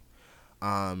want to.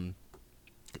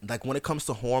 Like when it comes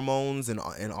to hormones and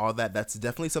all that, that's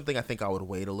definitely something I think I would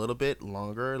wait a little bit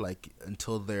longer, like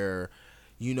until they're,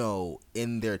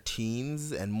 in their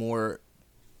teens and more,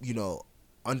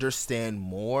 understand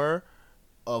more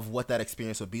of what that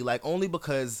experience would be like, only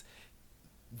because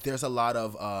there's a lot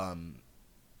of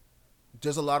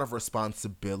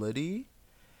responsibility.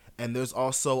 And there's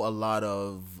also a lot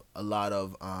of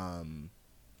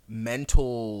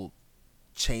mental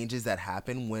changes that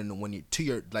happen when you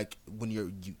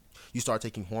start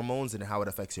taking hormones and how it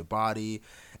affects your body.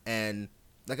 And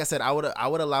like I said, I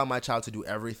would allow my child to do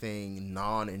everything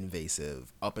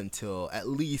non-invasive up until at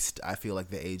least I feel like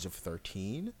the age of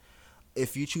 13.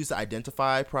 If you choose to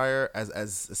identify prior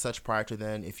to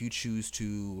then, if you choose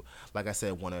to, like I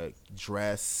said, want to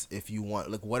dress, if you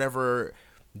want, like, whatever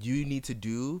you need to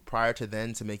do prior to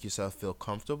then to make yourself feel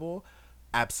comfortable,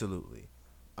 absolutely.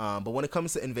 But when it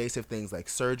comes to invasive things like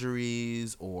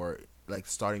surgeries or like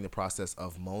starting the process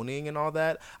of moaning and all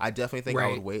that, I definitely think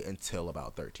I would wait until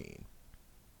about 13.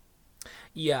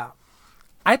 Yeah,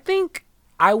 I think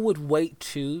I would wait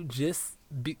too, just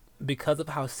because of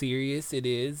how serious it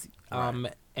is. And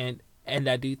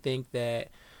I do think that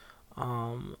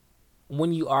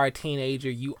when you are a teenager,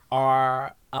 you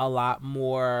are a lot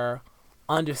more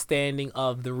understanding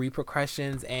of the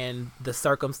repercussions and the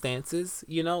circumstances,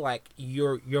 like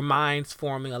your mind's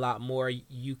forming a lot more.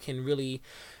 You can really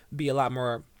be a lot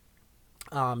more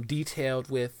detailed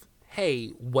with, hey,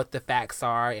 what the facts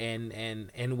are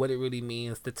and what it really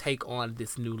means to take on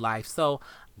this new life. So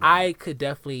Right. I could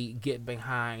definitely get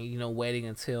behind, waiting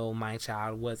until my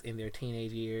child was in their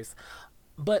teenage years.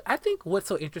 But I think what's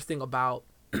so interesting about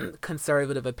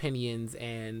conservative opinions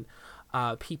and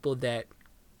people that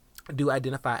do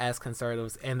identify as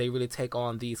conservatives and they really take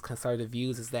on these conservative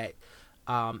views is that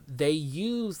they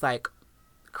use like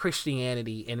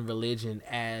Christianity and religion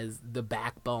as the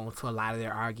backbone to a lot of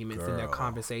their arguments and their Girl.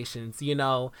 conversations,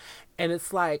 and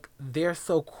it's like they're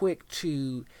so quick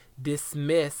to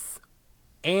dismiss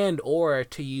and or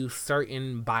to use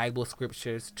certain Bible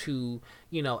scriptures to,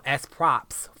 as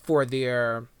props for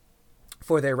their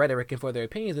rhetoric and for their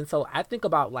opinions. And so I think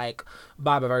about like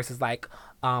Bible verses like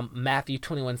Matthew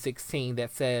 21:16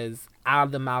 that says, out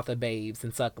of the mouth of babes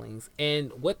and sucklings.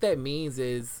 And what that means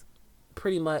is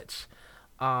pretty much,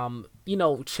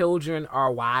 children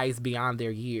are wise beyond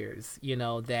their years,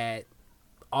 that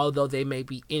although they may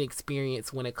be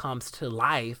inexperienced when it comes to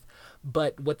life,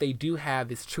 but what they do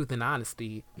have is truth and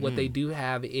honesty. What they do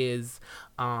have is,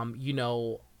 a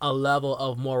level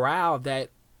of morale that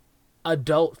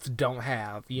adults don't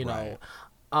have, Right.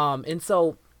 And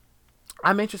so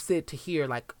I'm interested to hear,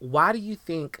 like, why do you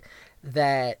think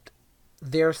that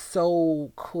they're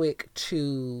so quick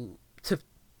to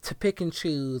pick and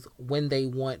choose when they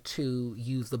want to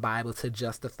use the Bible to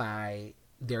justify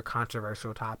their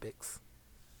controversial topics?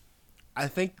 I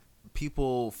think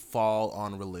people fall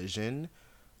on religion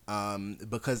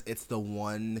because it's the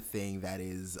one thing that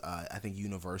is, I think,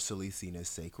 universally seen as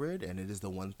sacred, and it is the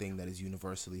one thing that is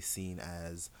universally seen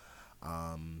as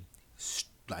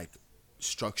like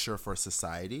structure for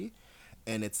society,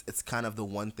 and it's kind of the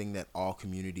one thing that all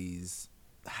communities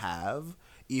have,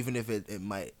 even if it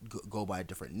might go by a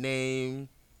different name.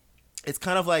 It's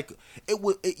kind of like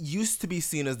it used to be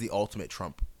seen as the ultimate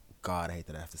trump. God, I hate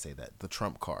that I have to say that, the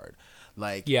trump card.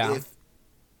 Like Yeah.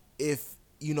 if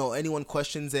anyone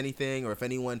questions anything, or if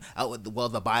anyone well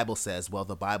the Bible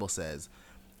says,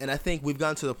 and I think we've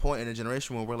gotten to the point in a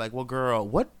generation where we're like, well, girl,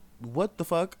 what the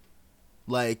fuck,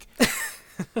 like.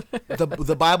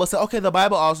 The Bible says, okay, the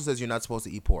Bible also says you're not supposed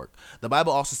to eat pork. The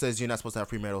Bible also says you're not supposed to have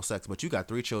premarital sex, but you got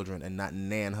 3 children and not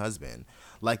nan husband.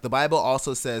 Like, the Bible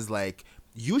also says, like,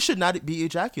 you should not be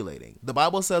ejaculating. The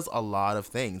Bible says a lot of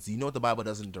things. You know what the Bible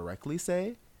doesn't directly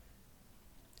say?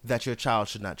 That your child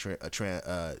should not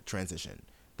transition.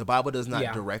 The Bible does not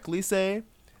Yeah. directly say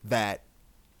that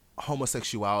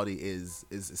homosexuality is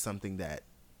something that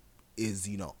is,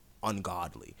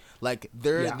 ungodly. Like,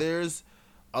 Yeah. there's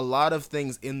a lot of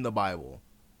things in the Bible.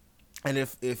 And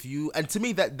if you, and to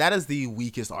me, that is the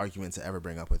weakest argument to ever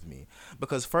bring up with me,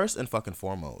 because first and fucking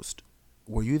foremost,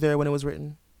 were you there when it was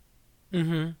written?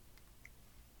 Mm-hmm.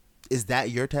 Is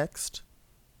that your text?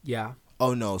 Yeah.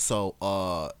 Oh no, so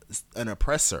an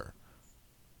oppressor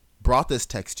brought this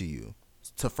text to you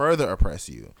to further oppress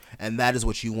you, and that is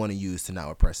what you want to use to now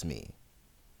oppress me.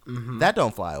 Mm-hmm. That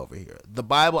don't fly over here. The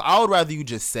Bible, I would rather you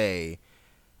just say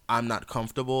I'm not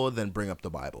comfortable than bring up the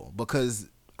Bible, because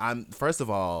I'm first of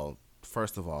all,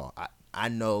 I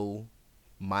know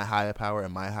my higher power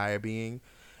and my higher being,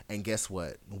 and guess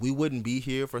what? We wouldn't be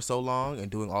here for so long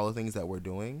and doing all the things that we're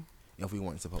doing if we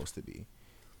weren't supposed to be.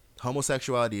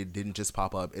 Homosexuality didn't just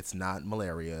pop up. It's not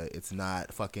malaria. It's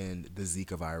not fucking the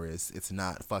Zika virus. It's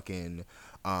not fucking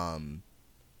a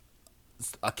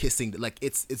kissing. Like,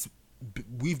 it's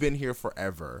we've been here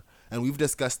forever, and we've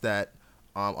discussed that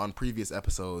on previous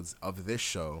episodes of this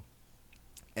show.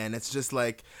 And it's just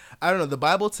like, I don't know, the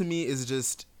Bible to me is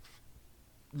just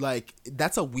like,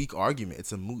 that's a weak argument.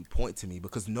 It's a moot point to me,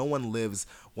 because no one lives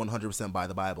 100% by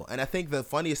the Bible. And I think the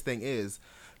funniest thing is,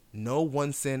 no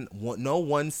one sin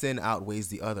outweighs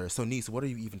the other. So, niece, what are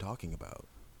you even talking about?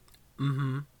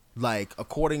 Mm-hmm. Like,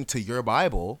 according to your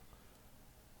Bible,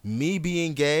 me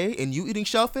being gay and you eating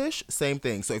shellfish, same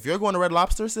thing. So if you're going to Red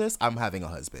Lobster, sis, I'm having a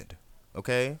husband.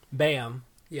 Okay? Bam.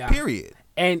 Yeah. Period.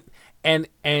 And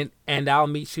I'll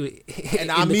meet you And in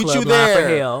I'll the meet club you line for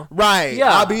there. hell. Right.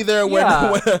 Yeah. I'll be there when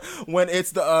Yeah. when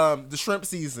it's the shrimp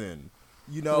season.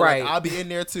 You know, Right. like, I'll be in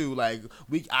there too. Like,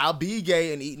 I'll be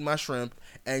gay and eating my shrimp,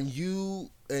 and you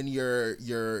and your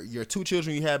 2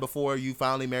 children you had before you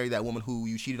finally married that woman who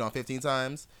you cheated on 15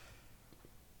 times.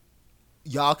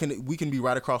 We can be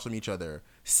right across from each other,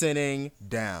 sitting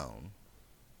down.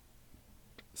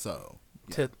 So,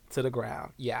 yeah. To the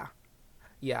ground. Yeah.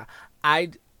 Yeah.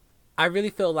 I really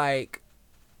feel like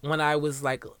when I was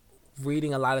like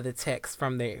reading a lot of the text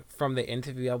from the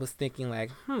interview, I was thinking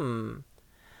like,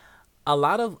 a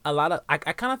lot of I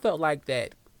kind of felt like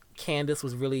that Candace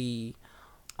was really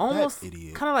almost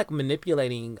idiot. kind of like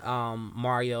manipulating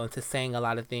Mario into saying a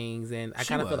lot of things, and I She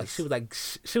kind of feel like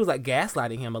she was like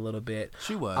gaslighting him a little bit.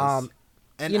 She was.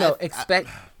 And Expect.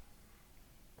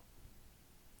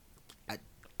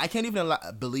 I can't even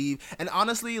believe, and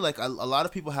honestly, like a lot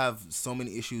of people have so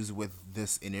many issues with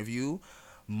this interview.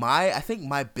 I think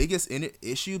my biggest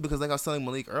issue, because like I was telling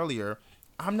Malik earlier,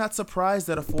 I'm not surprised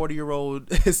that a 40-year-old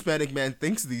Hispanic man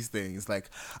thinks these things. Like,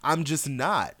 I'm just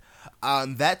not.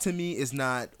 That to me is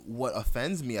not what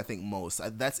offends me, I think, most.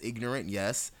 That's ignorant,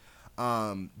 yes.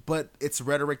 But it's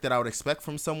rhetoric that I would expect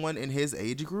from someone in his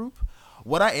age group.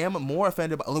 What I am more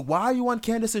offended by, like, why are you on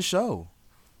Candace's show?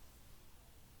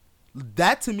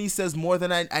 That to me says more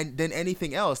than than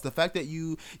anything else. The fact that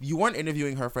you weren't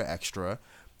interviewing her for extra,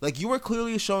 like, you were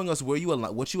clearly showing us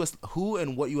who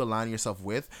and what you align yourself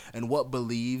with, and what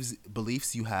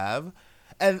beliefs you have,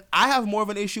 and I have more of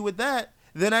an issue with that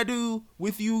than I do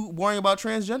with you worrying about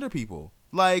transgender people.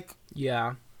 Like,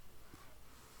 yeah,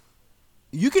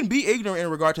 you can be ignorant in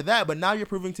regard to that, but now you're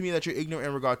proving to me that you're ignorant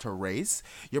in regard to race.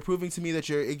 You're proving to me that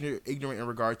you're ignorant in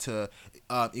regard to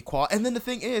equality. And then the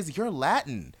thing is, you're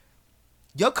Latin.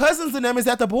 Your cousins and them is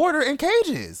at the border in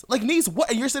cages. Like, niece, what?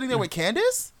 And you're sitting there with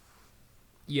Candace?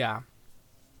 Yeah.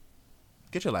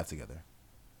 Get your life together.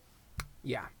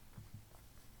 Yeah.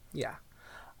 Yeah.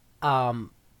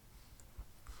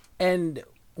 And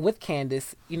with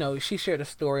Candace, she shared a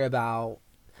story about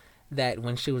that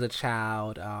when she was a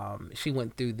child, she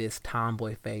went through this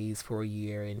tomboy phase for a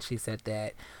year, and she said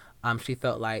that she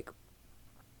felt like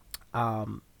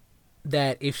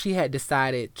that if she had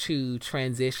decided to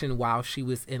transition while she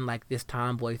was in like this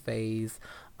tomboy phase,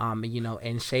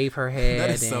 and shave her head. That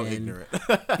is so ignorant.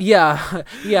 yeah,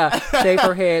 shave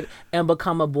her head and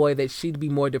become a boy, that she'd be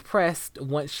more depressed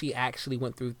once she actually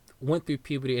went through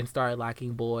puberty and started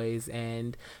liking boys.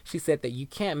 And she said that you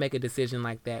can't make a decision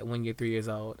like that when you're 3 years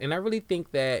old. And I really think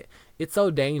that it's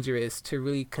so dangerous to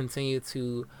really continue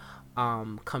to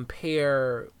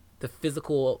compare the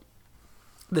physical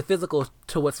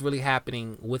to what's really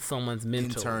happening with someone's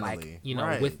mental, internally, like,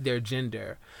 right, with their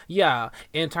gender. Yeah,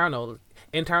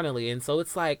 internally. And so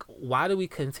it's like, why do we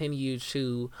continue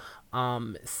to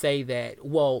say that,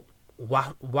 well,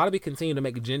 why do we continue to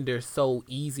make gender so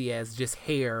easy as just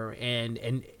hair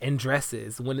and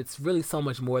dresses, when it's really so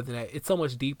much more than that? It's so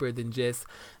much deeper than just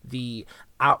the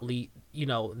outwardly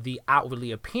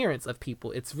appearance of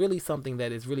people. It's really something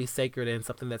that is really sacred, and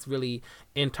something that's really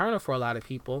internal for a lot of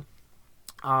people.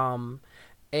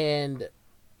 And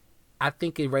I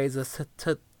think it raises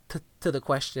to the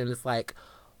question, it's like,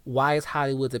 why is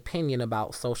Hollywood's opinion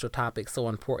about social topics so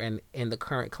important in the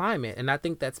current climate? And I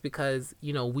think that's because,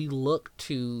 we look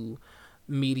to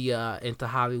media and to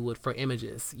Hollywood for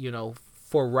images,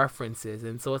 for references.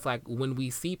 And so it's like, when we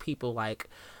see people like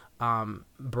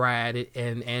Brad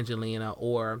and Angelina,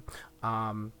 or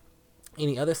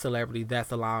any other celebrity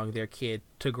that's allowing their kid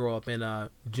to grow up in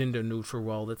a gender neutral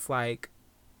role, it's like,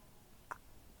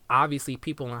 obviously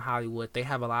people in Hollywood, they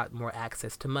have a lot more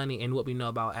access to money. And what we know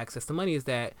about access to money is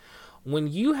that when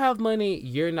you have money,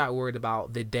 you're not worried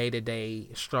about the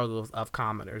day-to-day struggles of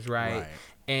commoners, right?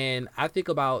 And I think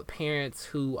about parents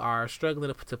who are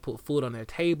struggling to put food on their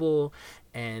table,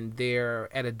 and they're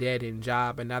at a dead-end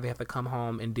job, and now they have to come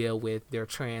home and deal with their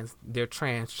trans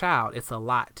child. It's a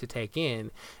lot to take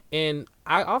in. And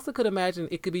I also could imagine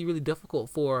it could be really difficult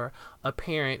for a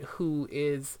parent who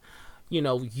is,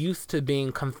 used to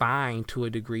being confined to a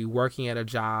degree, working at a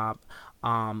job,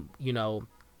 coming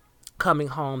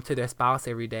home to their spouse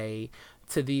every day,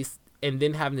 and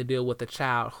then having to deal with a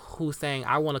child who's saying,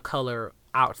 I want to color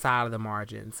outside of the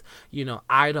margins.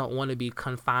 I don't want to be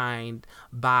confined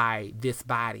by this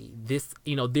body.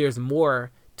 There's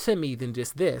more to me than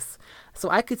just this. So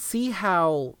I could see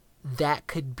how that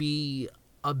could be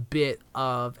a bit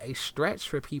of a stretch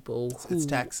for people it's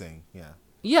taxing.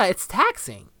 Yeah, it's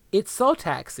taxing. It's so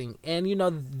taxing, and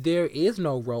there is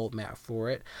no roadmap for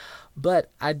it. But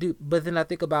then I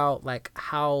think about like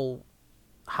how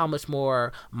much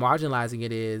more marginalizing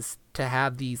it is to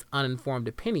have these uninformed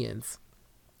opinions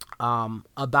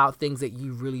about things that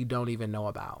you really don't even know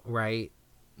about, right?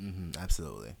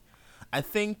 Absolutely. I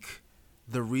think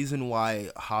the reason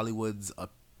why Hollywood's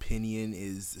opinion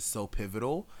is so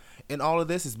pivotal in all of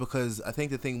this is because I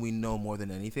think the thing we know more than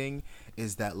anything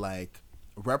is that, like,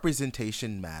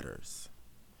 representation matters.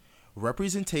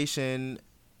 Representation,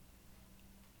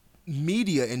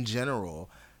 media in general,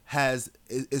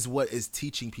 is what is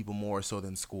teaching people more so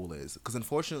than school is. Because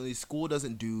unfortunately, school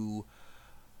doesn't do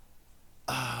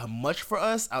much for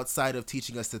us outside of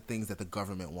teaching us the things that the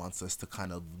government wants us to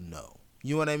kind of know.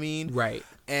 You know what I mean? Right.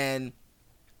 And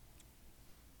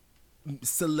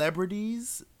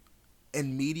celebrities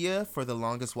and media for the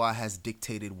longest while has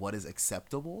dictated what is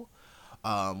acceptable,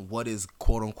 what is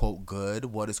quote unquote good,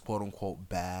 what is quote unquote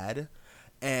bad,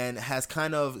 and has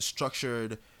kind of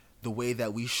structured the way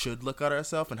that we should look at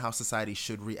ourselves and how society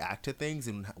should react to things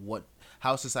and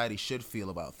how society should feel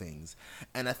about things.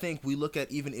 And I think we look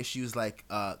at even issues like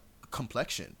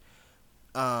complexion.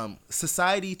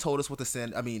 Society told us what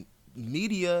the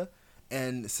media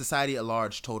and society at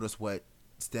large told us what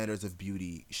standards of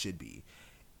beauty should be.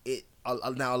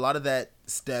 Now a lot of that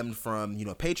stemmed from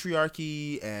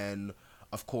patriarchy and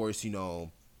of course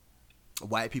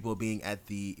white people being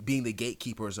the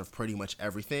gatekeepers of pretty much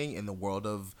everything in the world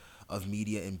of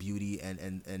media and beauty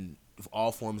and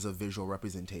all forms of visual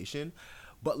representation.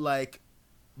 But like,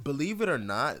 believe it or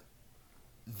not,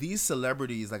 these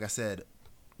celebrities, like I said,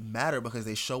 matter because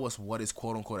they show us what is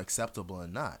quote unquote acceptable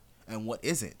and not, and what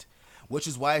isn't. Which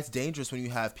is why it's dangerous when you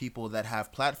have people that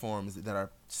have platforms that are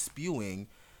spewing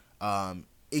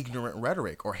ignorant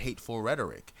rhetoric or hateful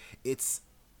rhetoric. It's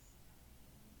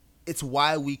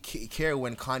why we care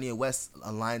when Kanye West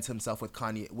aligns himself with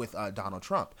Donald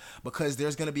Trump, because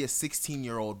there's going to be a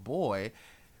 16-year-old boy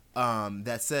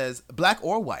that says, black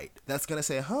or white, that's going to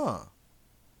say,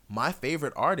 my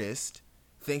favorite artist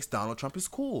thinks Donald Trump is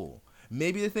cool.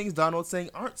 Maybe the things Donald's saying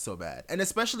aren't so bad. And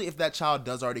especially if that child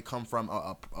does already come from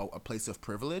a place of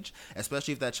privilege,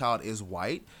 especially if that child is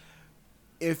white,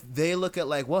 if they look at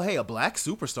like, well, hey, a black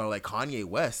superstar like Kanye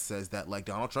West says that like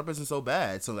Donald Trump isn't so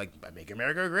bad, so like make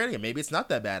America great again. Maybe it's not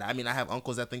that bad. I mean, I have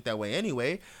uncles that think that way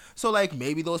anyway. So like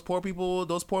maybe those poor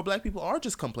black people are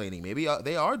just complaining. Maybe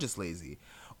they are just lazy,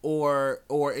 or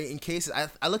in cases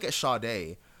I look at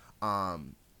Sade,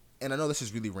 and I know this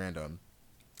is really random,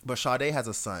 but Sade has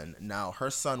a son now.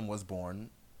 Her son was born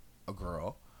a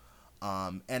girl,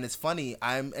 and it's funny.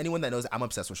 Anyone that knows, I'm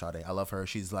obsessed with Sade. I love her.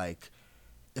 She's like,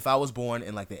 if I was born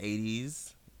in like the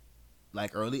 80s,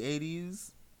 like early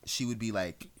 80s, she would be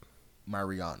like my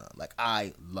Rihanna. Like,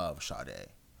 I love Sade.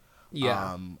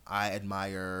 Yeah. I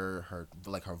admire her,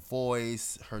 like her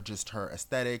voice, her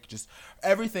aesthetic, just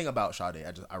everything about Sade.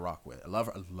 I rock with. I love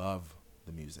her. I love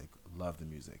the music. Love the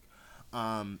music.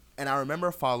 And I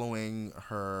remember following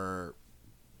her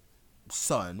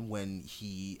son when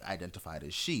he identified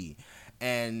as she.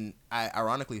 And I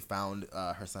ironically found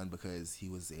her son because he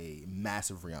was a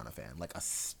massive Rihanna fan, like a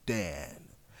stan.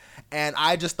 And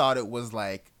I just thought it was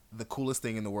like the coolest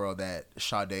thing in the world that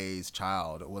Sade's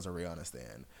child was a Rihanna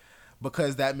stan.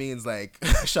 Because that means like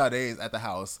Sade is at the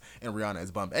house and Rihanna is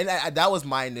bumped. And that was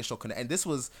my initial connect. And this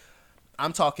was,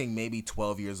 I'm talking maybe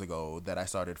 12 years ago that I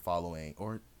started following,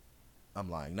 or I'm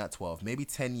lying, not 12, maybe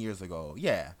 10 years ago.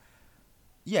 Yeah,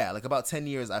 like about 10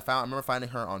 years. I remember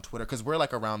finding her on Twitter because we're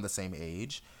like around the same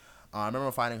age. I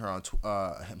remember finding her on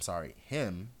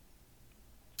him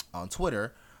on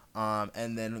Twitter,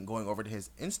 and then going over to his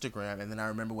Instagram. And then I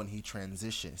remember when he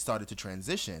started to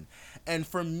transition. And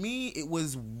for me, it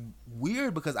was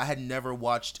weird because I had never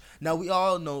watched. Now we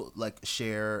all know like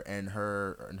Cher and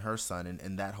her son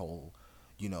and that whole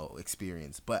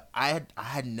experience, but I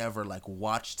had never like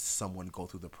watched someone go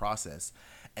through the process.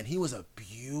 And he was a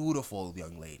beautiful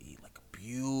young lady, like a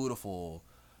beautiful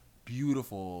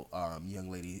young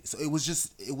lady. So it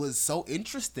was so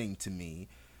interesting to me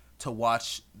to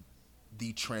watch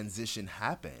the transition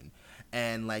happen.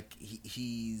 And like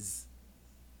he's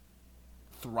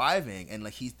thriving, and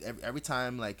like he's every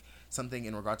time like something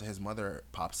in regard to his mother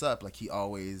pops up, like he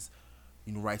always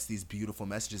writes these beautiful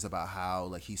messages about how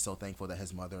like he's so thankful that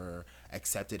his mother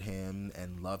accepted him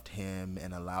and loved him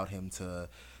and allowed him to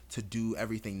do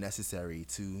everything necessary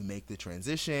to make the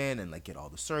transition and like get all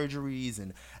the surgeries,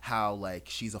 and how like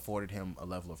she's afforded him a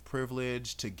level of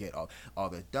privilege to get all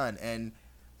that done. And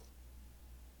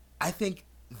I think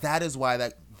that is why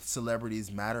that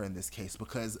celebrities matter in this case,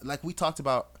 because like we talked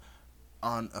about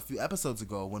on a few episodes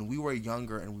ago, when we were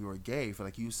younger and we were gay, for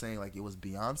like you saying like it was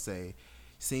Beyonce,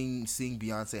 seeing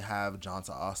Beyonce have Jonte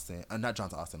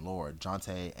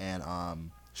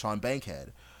and Sean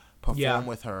Bankhead perform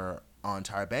with her on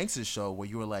Tyra Banks' show, where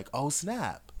you were like, oh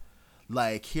snap,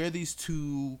 like here are these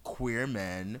two queer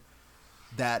men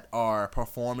that are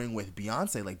performing with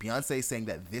Beyonce. Like Beyonce saying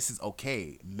that this is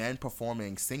okay, men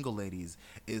performing single ladies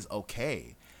is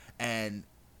okay. And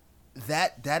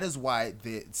that is why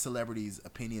the celebrities'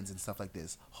 opinions and stuff like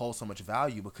this hold so much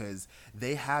value, because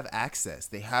they have access,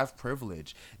 they have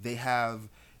privilege, they have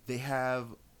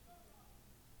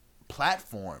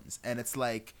platforms. And it's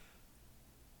like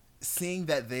seeing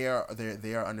that they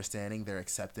are understanding, they're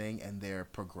accepting, and they're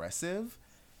progressive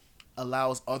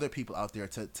allows other people out there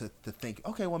to think,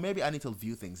 okay, well maybe I need to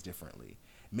view things differently.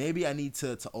 maybe I need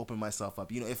to open myself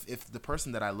up. You know, if the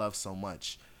person that I love so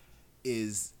much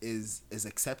is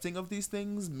accepting of these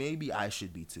things, maybe I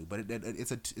should be too. But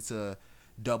it's a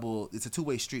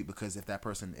two-way street, because if that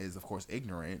person is, of course,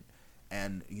 ignorant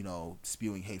and, you know,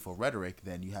 spewing hateful rhetoric,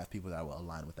 then you have people that will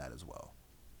align with that as well.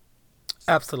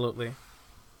 Absolutely.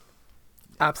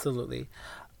 Absolutely.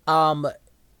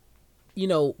 You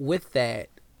know, with that,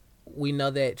 we know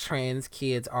that trans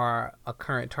kids are a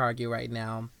current target right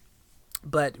now.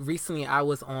 But recently I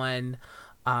was on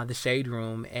the Shade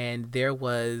Room, and there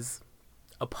was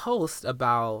a post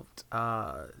about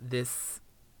this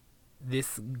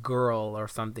girl or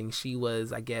something. She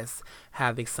was, I guess,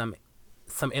 having some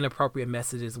inappropriate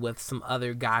messages with some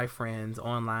other guy friends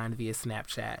online via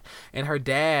Snapchat. And her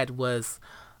dad was,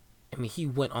 I mean, he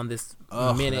went on this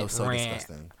minute that was so rant.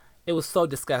 disgusting. It was so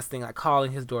disgusting, like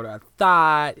calling his daughter a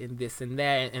thought and this and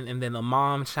that. And then the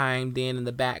mom chimed in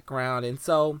the background. And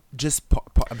so,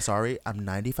 I'm sorry, I'm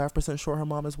 95% sure her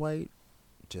mom is white.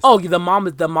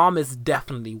 The mom is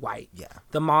definitely white. Yeah.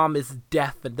 The mom is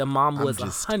the mom was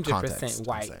 100%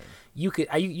 white. You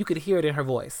could hear it in her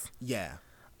voice. Yeah.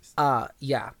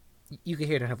 Yeah. You could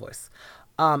hear it in her voice.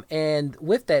 And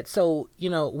with that, so, you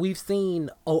know, we've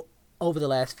seen over the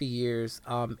last few years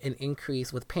an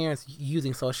increase with parents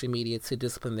using social media to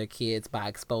discipline their kids by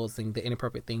exposing the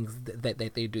inappropriate things that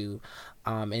they do.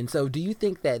 And so do you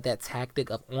think that tactic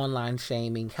of online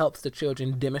shaming helps the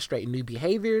children demonstrate new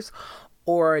behaviors,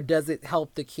 or does it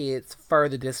help the kids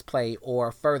further display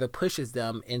or further pushes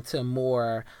them into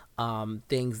more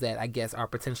things that I guess are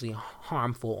potentially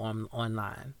harmful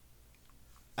online?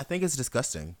 I think it's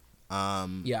disgusting.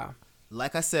 Yeah.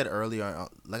 Like I said earlier,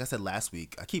 like I said last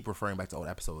week, I keep referring back to old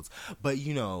episodes, but,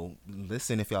 you know,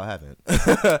 listen if y'all haven't.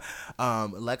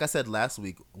 Like I said last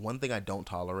week, one thing I don't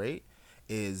tolerate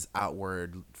is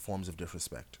outward forms of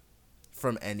disrespect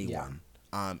from anyone.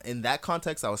 Yeah. In that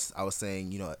context, I was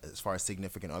saying, you know, as far as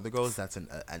significant other goes, that's an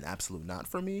absolute not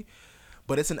for me,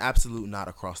 but it's an absolute not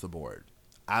across the board.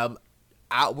 Like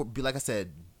I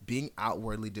said, being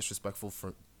outwardly disrespectful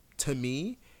to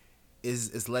me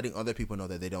is letting other people know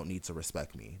that they don't need to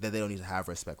respect me, that they don't need to have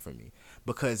respect for me.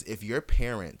 Because if your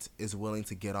parent is willing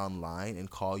to get online and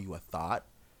call you a thought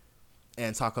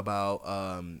and talk about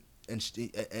and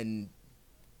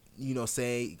you know,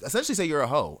 essentially say you're a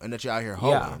hoe and that you're out here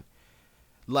hoeing,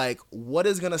 like, what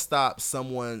is gonna stop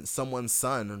someone's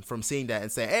son from seeing that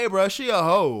and saying, "Hey, bro, she a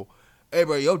hoe. Hey,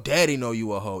 bro, your daddy know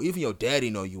you a hoe. Even your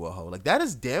daddy know you a hoe." Like, that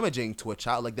is damaging to a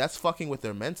child. Like, that's fucking with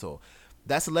their mental.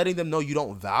 That's letting them know you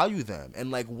don't value them. And,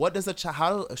 like,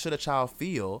 how should a child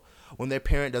feel when their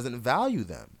parent doesn't value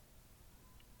them?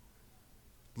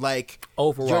 Like,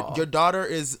 overall, your daughter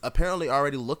is apparently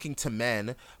already looking to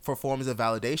men for forms of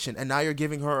validation, and now you're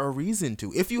giving her a reason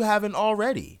to. If you haven't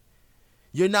already,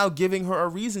 you're now giving her a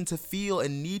reason to feel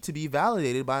and need to be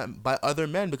validated by other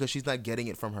men because she's not getting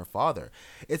it from her father.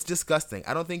 It's disgusting.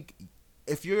 I don't think,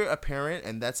 if you're a parent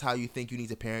and that's how you think you need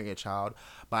to parent your child,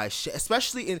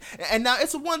 especially and now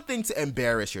it's one thing to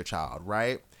embarrass your child,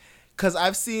 right? Because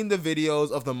I've seen the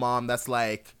videos of the mom that's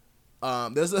like,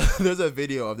 there's a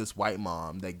video of this white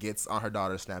mom that gets on her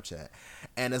daughter's Snapchat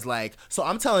and is like, "So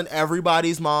I'm telling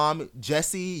everybody's mom,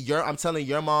 Jesse, I'm telling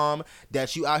your mom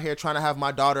that you out here trying to have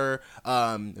my daughter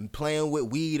playing with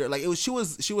weed," or like, she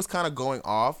was kind of going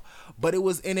off, but it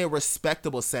was in a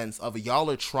respectable sense of, y'all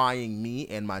are trying me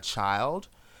and my child,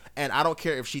 and I don't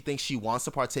care if she thinks she wants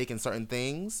to partake in certain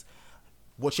things.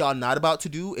 What y'all not about to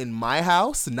do in my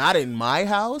house, not in my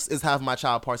house, is have my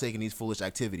child partake in these foolish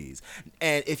activities.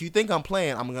 And if you think I'm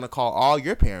playing, I'm going to call all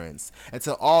your parents and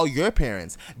tell all your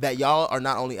parents that y'all are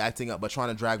not only acting up, but trying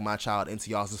to drag my child into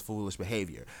y'all's foolish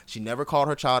behavior. She never called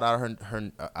her child out of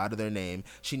her out of their name.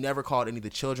 She never called any of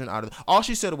the children out of all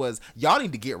she said was, "Y'all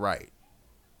need to get right."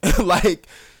 Like,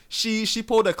 she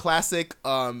pulled a classic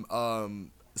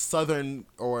Southern,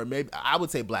 or maybe I would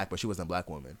say black, but she wasn't a black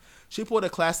woman. She pulled a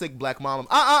classic black mom.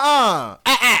 Y'all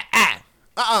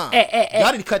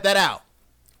need to cut that out.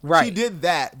 Right. She did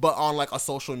that, but on like a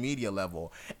social media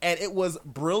level, and it was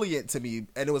brilliant to me,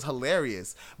 and it was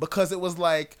hilarious because it was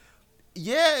like,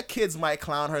 yeah, kids might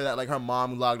clown her that like her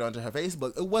mom logged onto her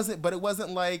Facebook. It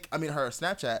wasn't like, I mean, her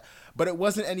Snapchat, but it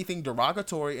wasn't anything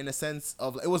derogatory in the sense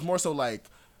of, it was more so like,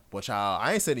 "Well, child,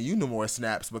 I ain't sending you no more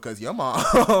snaps because your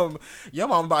mom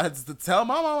about to tell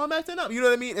my mom I'm acting up." You know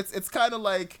what I mean? It's kind of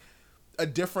like a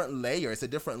different layer. It's a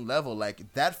different level.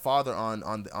 Like, that father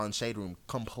on Shade Room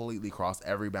completely crossed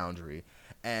every boundary.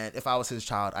 And if I was his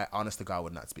child, I honest to God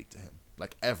would not speak to him,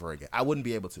 like, ever again. I wouldn't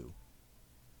be able to.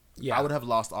 Yeah. I would have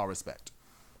lost all respect.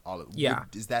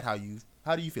 Is that how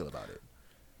do you feel about it?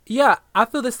 Yeah, I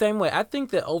feel the same way. I think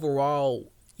that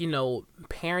overall,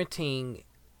 parenting,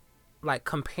 like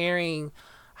comparing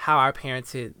how our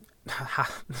parented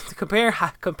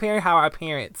comparing how our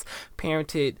parents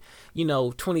parented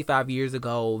 25 years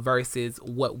ago versus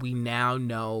what we now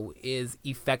know is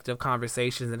effective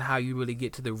conversations and how you really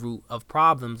get to the root of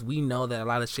problems. We know that a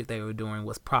lot of shit they were doing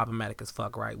was problematic as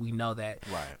fuck, right? We know that,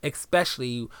 Right.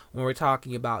 especially when we're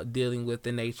talking about dealing with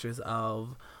the natures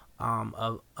of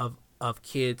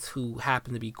kids who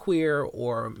happen to be queer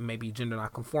or maybe gender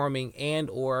nonconforming, and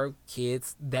or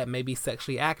kids that may be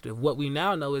sexually active. What we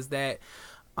now know is that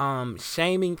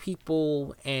shaming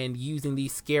people and using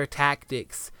these scare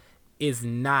tactics is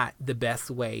not the best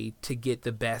way to get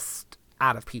the best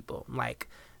out of people. Like,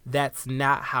 that's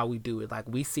not how we do it. Like,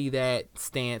 we see that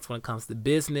stance when it comes to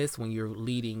business, when you're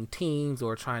leading teams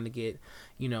or trying to get,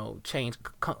 change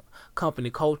company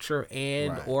culture,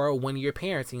 and Right. or when you're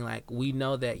parenting. Like, we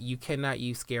know that you cannot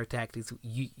use scare tactics.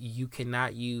 You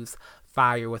cannot use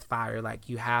fire with fire. Like,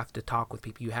 you have to talk with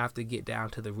people. You have to get down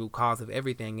to the root cause of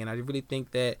everything. And I really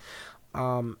think that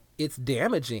it's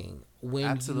damaging when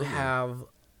Absolutely. you have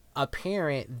a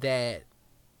parent that,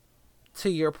 to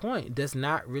your point, does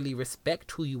not really respect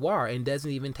who you are and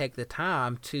doesn't even take the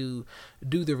time to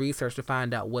do the research to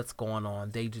find out what's going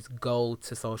on. They just go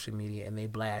to social media and they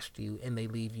blast you and they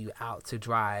leave you out to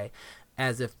dry,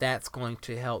 as if that's going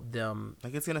to help them.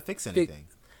 Like, it's gonna fix anything.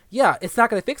 Yeah, it's not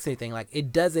going to fix anything. Like,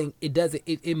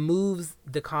 it moves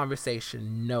the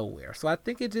conversation nowhere. So I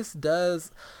think it just does.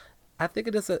 I think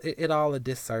it does it all a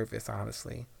disservice,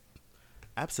 honestly.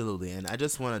 Absolutely. And I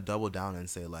just want to double down and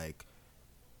say, like,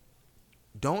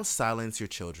 don't silence your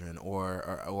children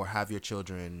or have your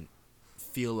children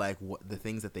feel like what the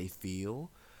things that they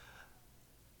feel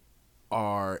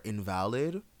are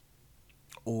invalid,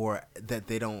 or that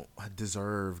they don't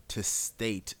deserve to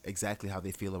state exactly how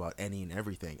they feel about any and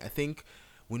everything. I think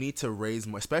we need to raise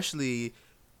more, especially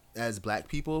as Black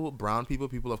people, brown people,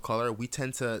 people of color. We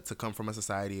tend to come from a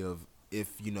society of, if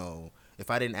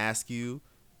I didn't ask you,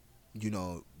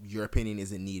 your opinion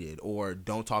isn't needed, or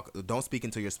don't speak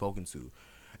until you're spoken to.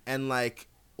 And like,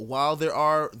 while there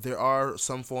are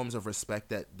some forms of respect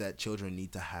that children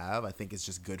need to have, I think it's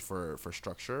just good for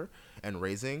structure and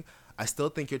raising. I still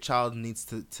think your child needs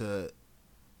to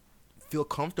feel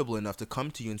comfortable enough to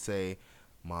come to you and say,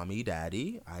 "Mommy,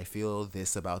 Daddy, I feel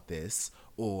this about this,"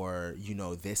 or,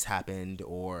 "This happened,"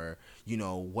 or,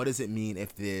 "What does it mean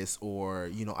if this," or,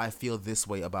 "I feel this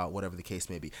way about," whatever the case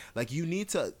may be. Like, you need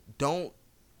to, don't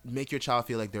make your child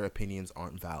feel like their opinions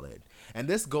aren't valid. And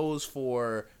this goes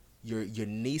for your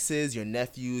nieces, your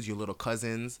nephews, your little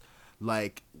cousins.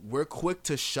 Like, we're quick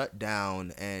to shut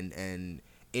down and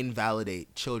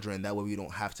invalidate children. That way we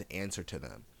don't have to answer to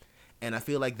them. And I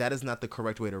feel like that is not the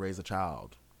correct way to raise a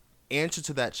child. Answer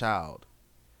to that child,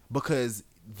 because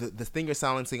the thing you're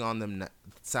silencing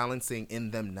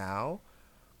in them now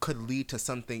could lead to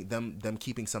something, them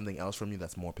keeping something else from you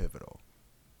that's more pivotal.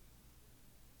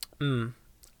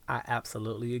 I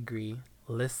absolutely agree.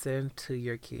 Listen to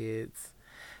your kids.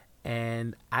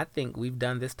 And I think we've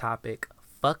done this topic.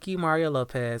 Fuck you, Mario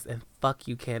Lopez, and fuck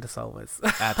you, Candace Owens.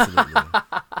 Absolutely.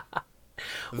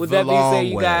 With that being said,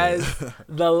 you guys,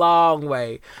 the long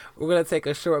way. We're going to take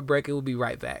a short break and we'll be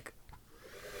right back.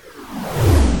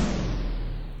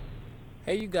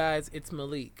 Hey, you guys, it's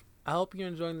Malik. I hope you're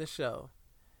enjoying the show.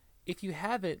 If you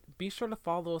haven't, be sure to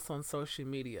follow us on social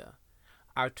media.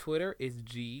 Our Twitter is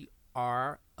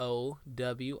GROWINUPGAY_,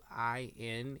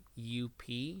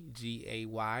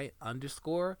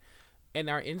 and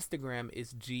our Instagram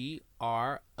is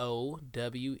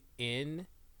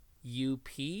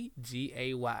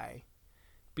GROWNUPGAY.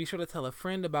 Be sure to tell a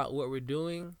friend about what we're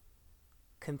doing.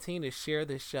 Continue to share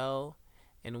the show,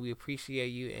 and we appreciate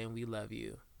you and we love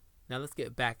you. Now let's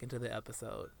get back into the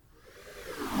episode.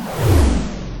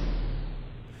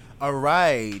 All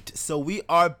right, so we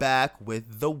are back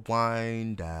with the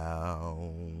wind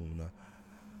down.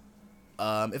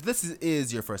 If this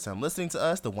is your first time listening to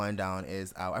us, the wind down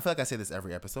is I feel like I say this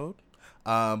every episode,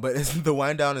 but the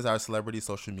wind down is our celebrity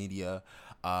social media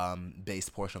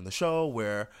based portion of the show,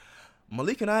 where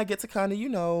Malik and I get to kind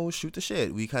of, shoot the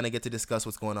shit. We kind of get to discuss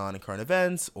what's going on in current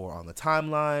events or on the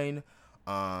timeline,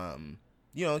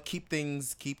 keep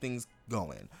things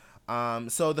going.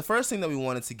 So the first thing that we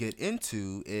wanted to get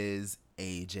into is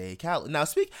AJ Calloway. Now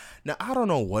I don't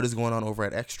know what is going on over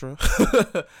at Extra,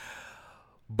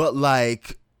 but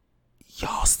like,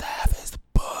 y'all staff is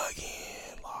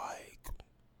bugging. Like,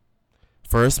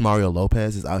 first Mario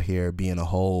Lopez is out here being a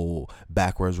whole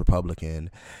backwards Republican,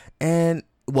 and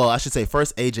I should say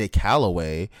first AJ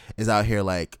Calloway is out here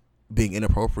like being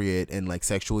inappropriate and like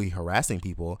sexually harassing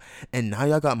people, and now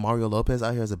y'all got Mario Lopez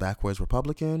out here as a backwards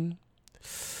Republican.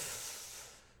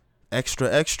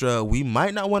 extra, extra, we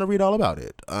might not want to read all about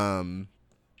it.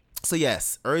 So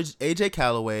yes, AJ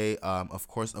Calloway, of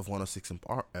course, of 106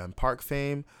 and Park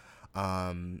fame,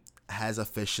 has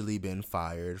officially been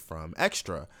fired from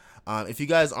Extra. If you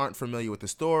guys aren't familiar with the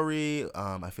story,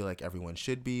 I feel like everyone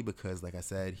should be, because like I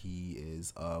said, he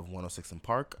is of 106 and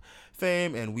Park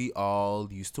fame, and we all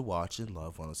used to watch and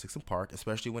love 106 and Park,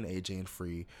 especially when AJ and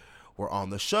Free were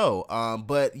on the show.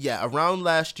 But yeah, around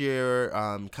last year,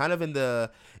 kind of in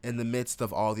the midst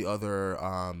of all the other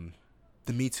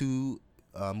the Me Too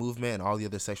movement and all the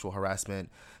other sexual harassment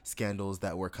scandals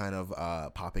that were kind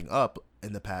of popping up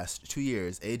in the past 2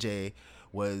 years, AJ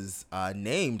was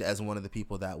named as one of the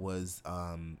people that was,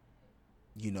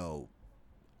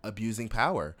 abusing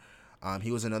power.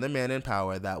 He was another man in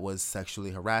power that was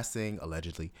sexually harassing,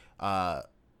 allegedly,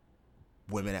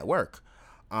 women at work.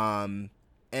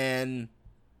 And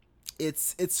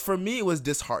it's for me, it was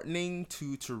disheartening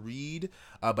to read,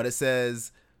 but it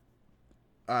says,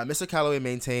 Mr. Calloway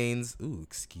maintains,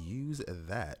 excuse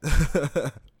that.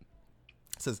 It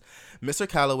says, Mr.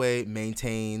 Calloway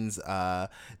maintains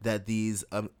that these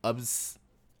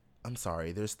I'm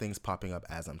sorry, there's things popping up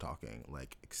as I'm talking.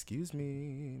 Like, excuse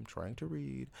me, I'm trying to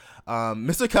read.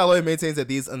 Mr. Calloway maintains that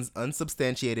these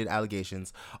unsubstantiated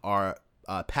allegations are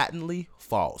patently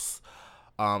false.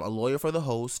 A lawyer for the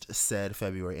host said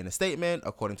February in a statement.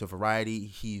 According to Variety,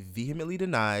 he vehemently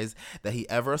denies that he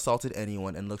ever assaulted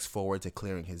anyone and looks forward to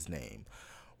clearing his name.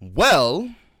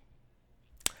 Well,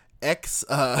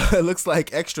 it looks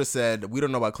like Extra said, we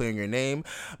don't know about clearing your name,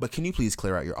 but can you please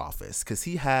clear out your office? Because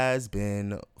he has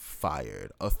been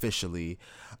fired officially.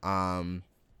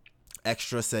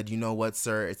 Extra said, you know what,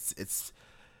 sir, it's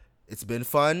been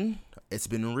fun, it's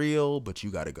been real, but you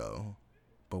gotta go.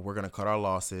 But we're gonna cut our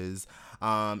losses.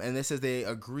 And this says they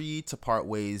agreed to part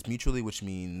ways mutually, which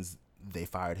means they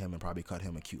fired him and probably cut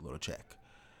him a cute little check.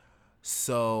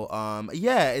 So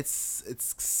yeah, it's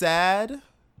sad,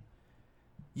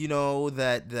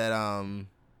 that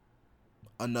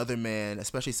another man,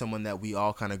 especially someone that we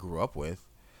all kind of grew up with,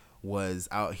 was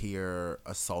out here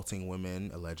assaulting women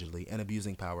allegedly and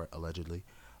abusing power allegedly.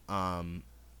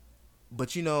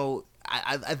 But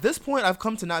I at this point I've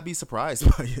come to not be surprised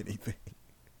by anything.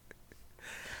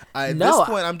 At this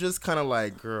point, I'm just kind of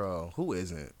like, girl, who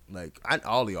isn't? Like,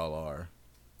 all of y'all are.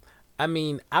 I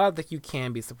mean, I don't think you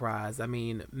can be surprised. I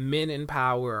mean, men in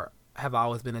power have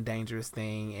always been a dangerous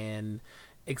thing, and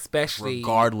especially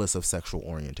regardless of sexual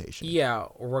orientation. Yeah,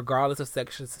 regardless of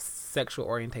sexual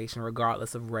orientation,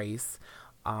 regardless of race,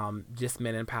 just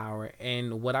men in power.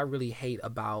 And what I really hate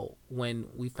about when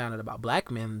we found out about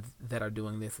black men that are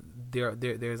doing this,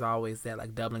 there's always that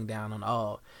like doubling down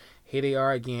on, here they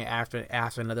are again after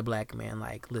another black man.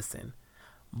 Like, listen,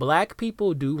 black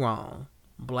people do wrong.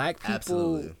 Black people,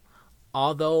 absolutely.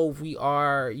 Although we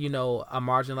are, a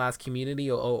marginalized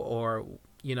community or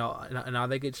and all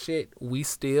that good shit, we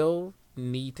still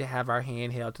need to have our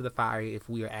hand held to the fire if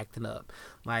we are acting up.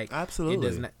 Like,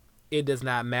 absolutely. It does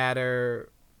not matter.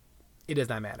 It does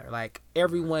not matter. Like,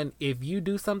 everyone, if you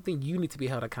do something, you need to be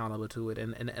held accountable to it.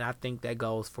 And I think that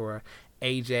goes for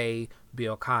AJ,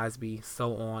 Bill Cosby,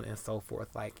 so on and so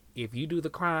forth. Like, if you do the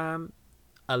crime,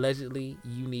 allegedly,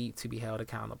 you need to be held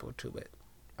accountable to it.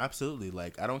 Absolutely.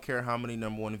 Like, I don't care how many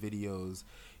 #1 videos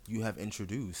you have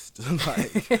introduced.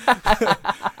 Like,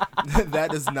 that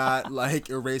does not, like,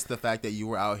 erase the fact that you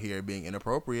were out here being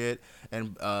inappropriate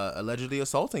and allegedly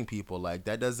assaulting people. Like,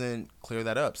 that doesn't clear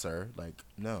that up, sir. Like,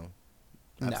 no.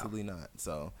 Absolutely not.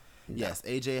 So, yes,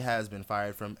 AJ has been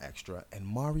fired from Extra. And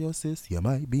Mario, sis, you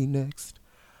might be next.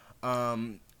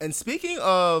 And speaking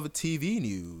of TV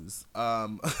news,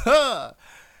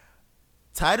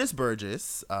 Titus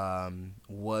Burgess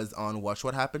was on Watch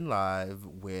What Happened Live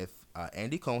with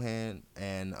Andy Cohen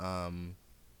and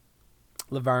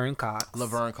Laverne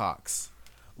Cox.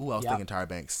 Ooh, I was thinking Tyra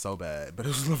Banks so bad, but it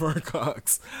was Laverne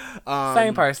Cox.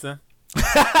 Same person.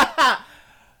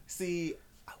 See,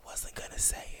 I wasn't gonna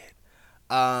say it.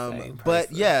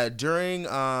 But yeah, during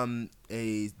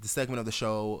the segment of the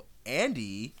show,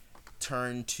 Andy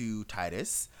turned to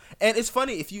Titus, and it's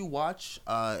funny, if you watch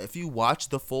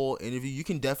the full interview, you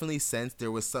can definitely sense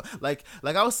there was some like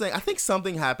I was saying, I think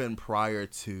something happened prior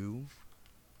to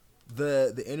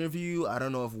the interview. I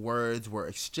don't know if words were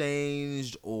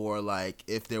exchanged or like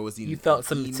if there was you felt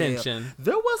some tension.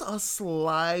 There was a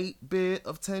slight bit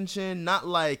of tension, not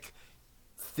like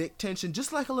thick tension,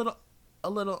 just like a little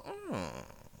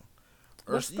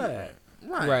what's that?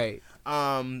 Right.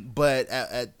 But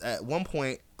at one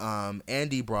point,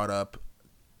 Andy brought up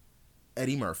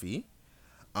Eddie Murphy.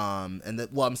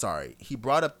 He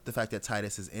brought up the fact that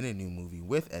Titus is in a new movie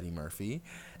with Eddie Murphy,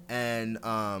 and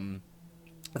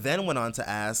then went on to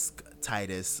ask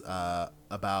Titus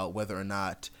about whether or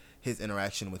not his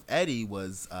interaction with Eddie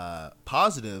was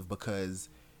positive, because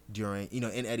during,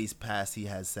 in Eddie's past, he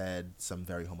has said some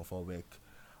very homophobic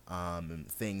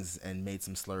things and made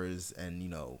some slurs and,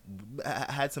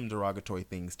 had some derogatory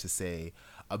things to say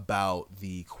about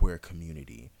the queer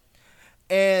community.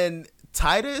 And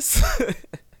Titus,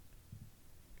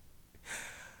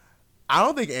 I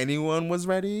don't think anyone was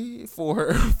ready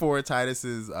for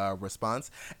Titus's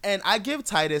response. And I give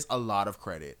Titus a lot of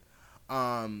credit.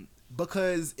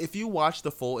 Because if you watch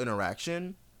the full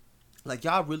interaction, like,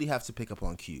 y'all really have to pick up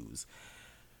on cues.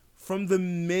 From the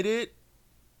minute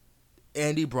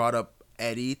Andy brought up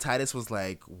Eddie, Titus was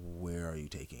like, where are you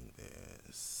taking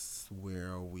this? Where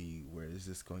are we? Where is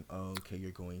this going? Oh, okay,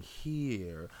 you're going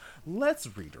here. Let's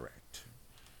redirect.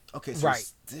 Okay, so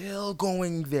right. Still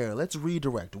going there. Let's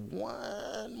redirect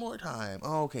one more time.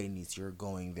 Oh, okay, Niece, you're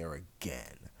going there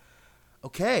again.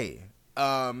 Okay.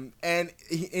 And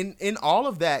in all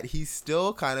of that, he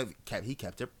still kind of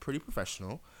kept it pretty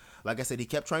professional. Like I said, he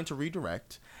kept trying to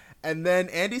redirect. And then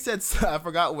Andy said, I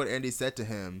forgot what Andy said to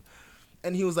him.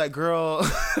 And he was like, girl.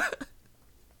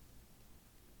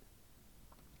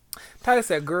 Titus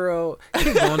said, girl,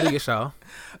 keep going, do your show.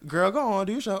 Girl, go on,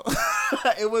 do your show.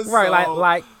 It was right, so,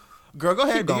 like girl, go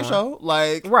ahead, do your show.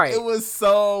 Like, right. It was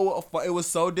so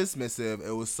dismissive.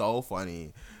 It was so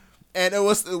funny. And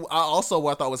what I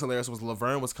thought was hilarious was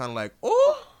Laverne was kind of like,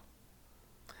 oh,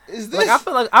 is this? Like,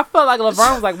 I felt like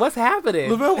Laverne was like, what's happening?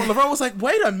 Laverne was like,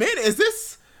 wait a minute, is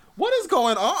this? What is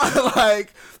going on?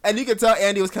 Like, and you could tell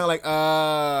Andy was kind of like,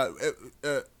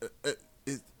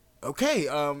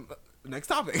 okay, next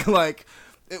topic. Like,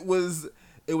 it was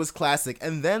classic.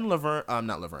 And then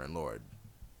Lord.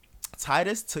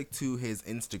 Titus took to his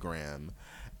Instagram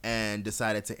and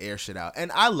decided to air shit out.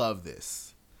 And I love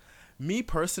this. Me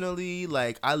personally,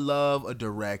 like, I love a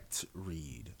direct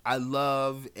read. I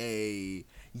love a,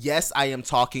 yes, I am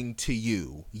talking to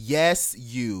you. Yes,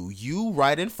 you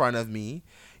right in front of me.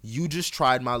 You just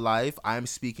tried my life. I'm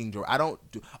speaking. I don't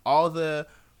do all the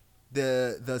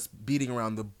beating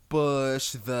around the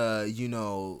bush,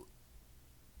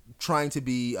 trying to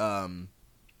be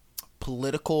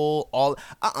political.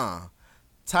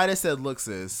 Titus said, look,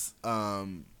 sis, I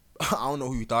don't know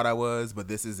who you thought I was, but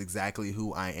this is exactly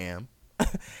who I am.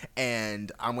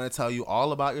 And I'm going to tell you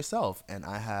all about yourself. And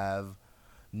I have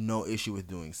no issue with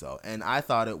doing so. And I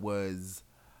thought it was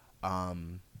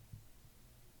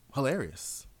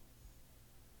hilarious.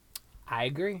 I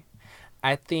agree.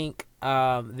 I think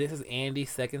this is Andy's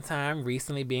second time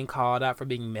recently being called out for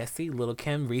being messy. Lil'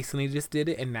 Kim recently just did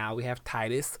it, and now we have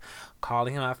Titus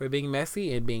calling him out for being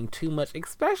messy and being too much,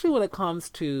 especially when it comes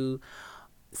to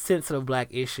sensitive Black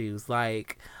issues.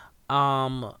 Like,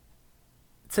 to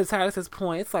Titus's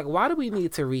point, it's like, why do we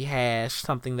need to rehash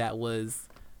something that was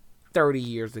 30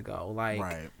 years ago? Like,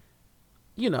 right.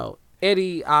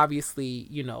 Eddie, obviously,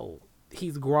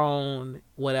 he's grown,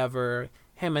 whatever.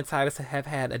 Him and Titus have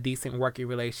had a decent working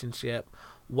relationship.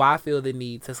 Why feel the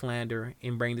need to slander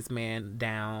and bring this man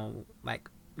down? Like,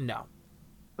 no.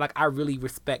 Like, I really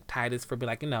respect Titus for being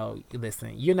like,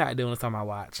 listen, you're not doing this on my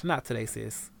watch. Not today,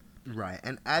 sis. Right.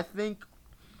 And I think,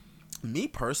 me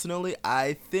personally,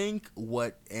 I think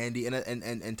what Andy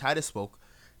and Titus spoke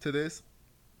to this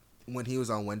when he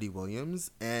was on Wendy Williams,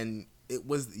 and it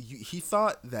was, he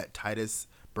thought that Titus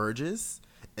Burgess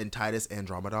and Titus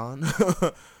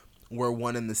Andromedon were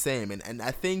one and the same. And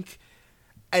I think,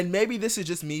 and maybe this is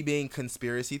just me being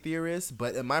conspiracy theorist,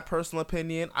 but in my personal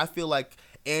opinion, I feel like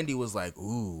Andy was like,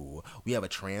 ooh, we have a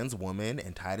trans woman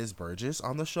and Titus Burgess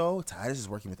on the show. Titus is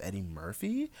working with Eddie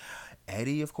Murphy.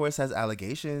 Eddie, of course, has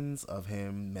allegations of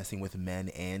him messing with men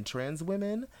and trans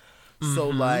women. Mm-hmm. So,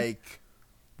 like,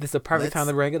 this is a perfect time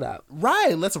to bring it up.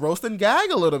 Right. Let's roast and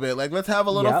gag a little bit. Like, let's have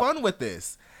a little fun with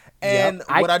this. And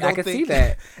what I don't think,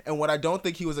 and what I don't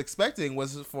think he was expecting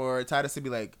was for Titus to be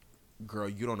like, girl,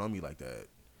 you don't know me like that.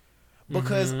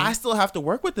 Because I still have to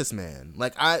work with this man.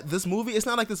 Like, this movie, it's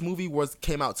not like this movie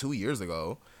came out 2 years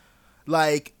ago.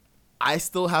 Like, I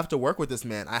still have to work with this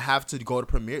man. I have to go to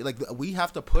premiere. Like, we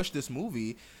have to push this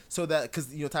movie so that, because,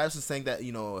 Titus was saying that,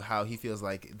 how he feels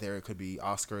like there could be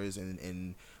Oscars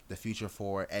in the future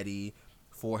for Eddie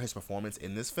for his performance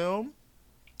in this film.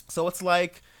 So it's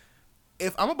like,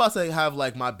 if I'm about to have,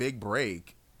 like, my big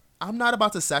break, I'm not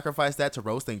about to sacrifice that to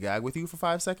roast and gag with you for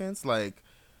 5 seconds. Like,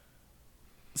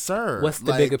 sir. What's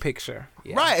the bigger picture?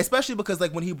 Yeah. Right, especially because,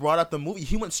 like, when he brought up the movie,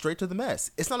 he went straight to the mess.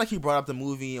 It's not like he brought up the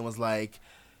movie and was like,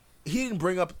 he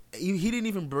didn't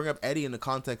even bring up Eddie in the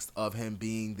context of him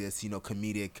being this,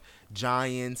 comedic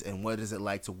giant, and what is it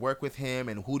like to work with him,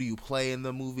 and who do you play in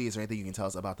the movie? Is there anything you can tell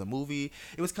us about the movie?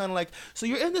 It was kind of like, so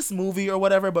you're in this movie or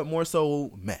whatever, but more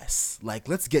so mess. Like,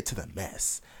 let's get to the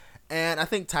mess. And I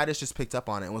think Titus just picked up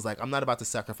on it and was like, I'm not about to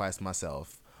sacrifice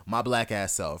myself, my black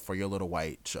ass self, for your little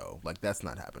white show. Like, that's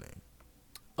not happening.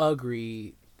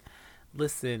 Agreed.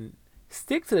 Listen,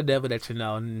 stick to the devil that you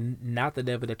know, not the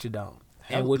devil that you don't.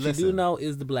 And what you do know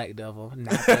is the black devil,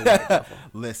 not the white devil.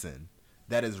 Listen,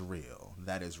 that is real.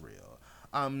 That is real.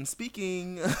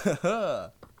 Speaking, I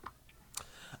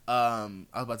was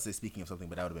about to say speaking of something,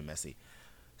 but that would have been messy.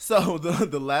 So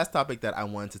the last topic that I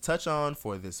wanted to touch on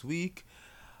for this week,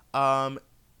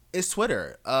 is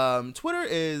Twitter. Twitter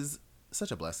is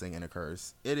such a blessing and a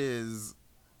curse. It is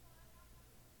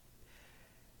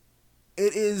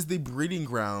the breeding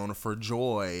ground for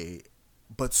joy,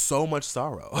 but so much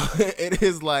sorrow. It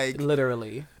is like,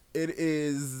 literally, it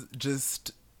is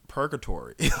just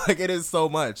purgatory. Like, it is so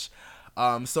much.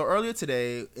 So earlier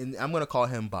today, and I'm gonna call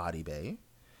him Body Bay.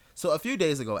 So a few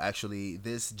days ago, actually,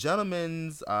 this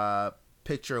gentleman's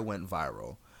picture went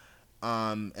viral.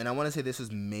 And I want to say this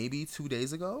was maybe 2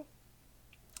 days ago.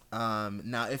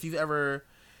 Now, if you've ever,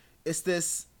 it's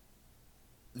this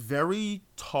very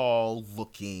tall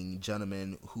looking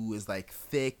gentleman who is like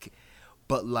thick,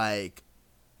 but like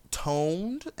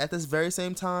toned at this very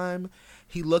same time.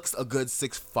 He looks a good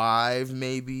 6'5",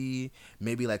 maybe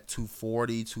like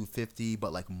 240, 250,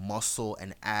 but like muscle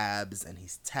and abs, and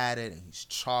he's tatted and he's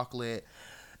chocolate.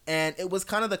 And it was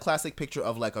kind of the classic picture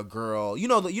of like a girl, you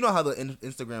know how the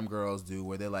Instagram girls do,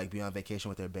 where they like be on vacation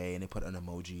with their bae and they put an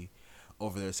emoji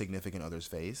over their significant other's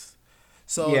face.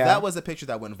 So yeah, that was a picture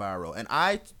that went viral, and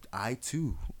I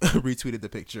too retweeted the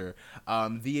picture.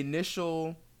 The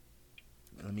initial,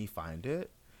 let me find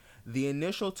it. The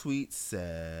initial tweet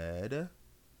said,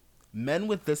 "Men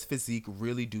with this physique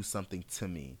really do something to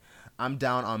me. I'm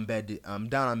down on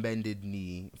bended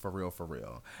knee, for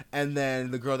real. And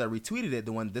then the girl that retweeted it,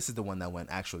 this is the one that went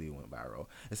viral.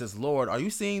 It says, "Lord, are you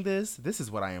seeing this? This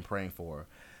is what I am praying for.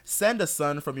 Send a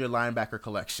son from your linebacker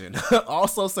collection.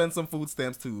 Also send some food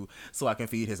stamps too, so I can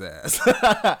feed his ass."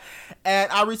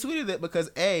 And I retweeted it because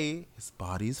A, his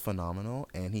body's phenomenal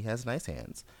and he has nice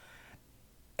hands.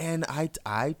 And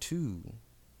I too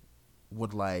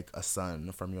would like a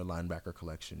son from your linebacker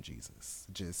collection, Jesus.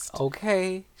 Just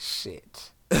okay,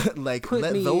 shit. Like,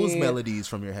 let those melodies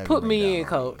from your head put me in,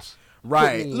 coach.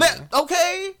 Right.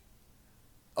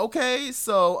 Okay.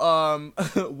 So,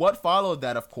 what followed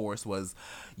that, of course, was,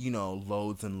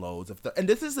 loads and loads of and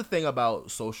this is the thing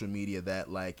about social media that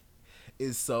like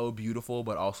is so beautiful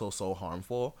but also so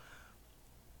harmful.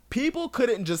 People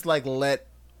couldn't just like let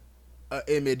an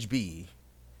image be.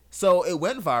 So it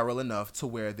went viral enough to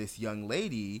where this young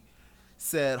lady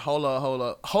said, hold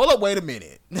up, wait a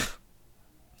minute.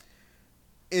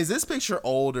 Is this picture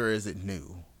old or is it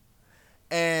new?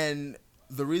 And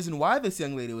the reason why this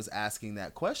young lady was asking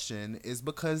that question is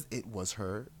because it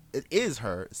is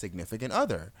her significant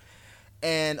other.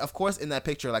 And of course, in that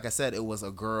picture, like I said, it was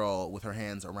a girl with her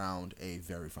hands around a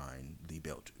very finely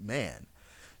built man.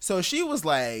 So she was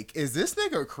like, is this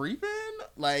nigga creeping?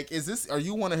 Like, are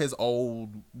you one of his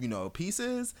old,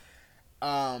 pieces?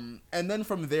 And then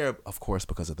from there, of course,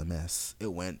 because of the mess,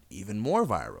 it went even more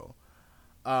viral.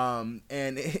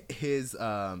 And his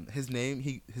name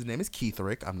is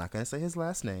Keithrick. I'm not going to say his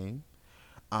last name.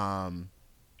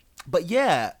 But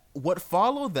yeah, what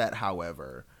followed that,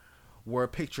 however, were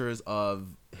pictures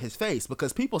of his face,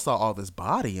 because people saw all this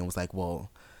body and was like,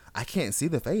 well, I can't see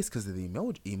the face because of the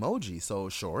emoji. So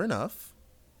sure enough,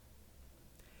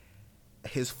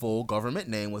 his full government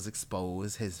name was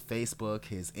exposed. His Facebook,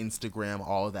 his Instagram,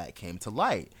 all of that came to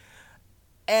light.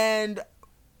 And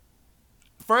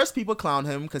first, people clown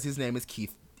him because his name is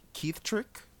Keithrick.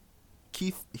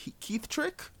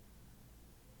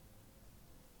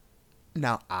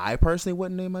 Now, I personally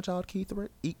wouldn't name my child Keithrick.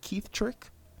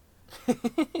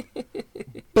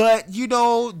 But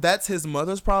that's his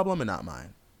mother's problem and not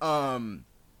mine.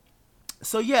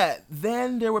 So yeah,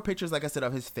 then there were pictures, like I said,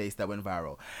 of his face that went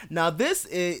viral. Now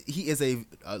he is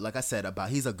like I said,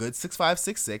 he's a good 6'5",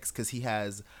 6'6", because he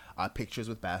has pictures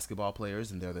with basketball players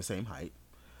and they're the same height.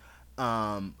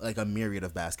 Like a myriad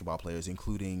of basketball players,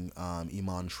 including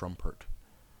Iman Shumpert.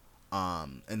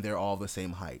 And they're all the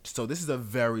same height. So this is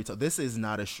this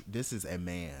is a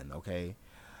man, okay?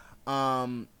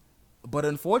 But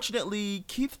unfortunately,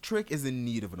 Keithrick is in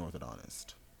need of an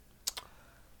orthodontist.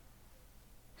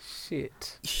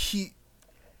 Shit.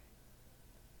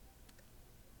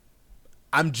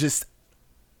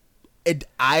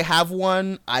 I have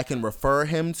one. I can refer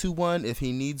him to one if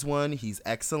he needs one. He's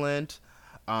excellent.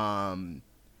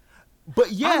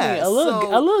 But yeah, I mean, a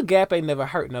little gap ain't never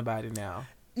hurt nobody now.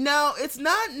 Now, it's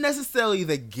not necessarily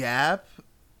the gap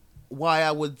why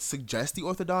I would suggest the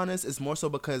orthodontist. It's more so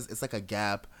because it's like a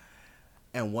gap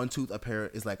and one tooth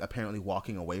is like apparently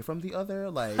walking away from the other.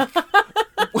 Like, like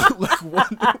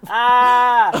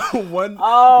one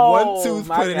tooth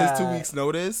put in his 2 weeks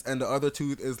notice and the other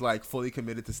tooth is like fully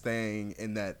committed to staying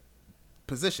in that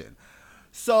position.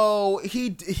 So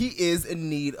he is in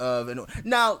need of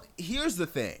now here's the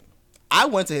thing. I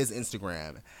went to his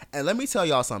Instagram and let me tell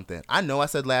y'all something. I know I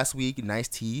said last week nice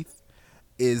teeth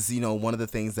is, one of the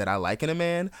things that I like in a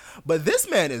man, but this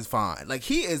man is fine. Like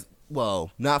he is,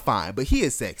 well, not fine, but he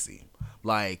is sexy.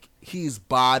 Like he's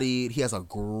bodied, he has a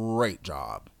great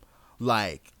job.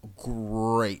 Like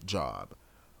great job.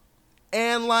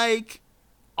 And like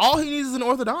all he needs is an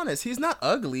orthodontist. He's not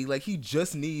ugly. Like he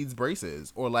just needs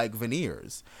braces or like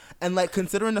veneers. And like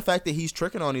considering the fact that he's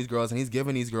tricking on these girls and he's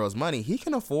giving these girls money, he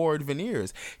can afford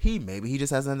veneers. Maybe he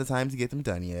just hasn't had the time to get them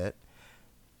done yet.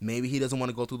 Maybe he doesn't want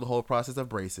to go through the whole process of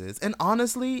braces. And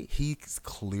honestly, he's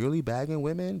clearly bagging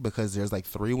women because there's like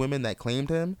 3 women that claimed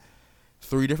him.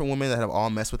 3 different women that have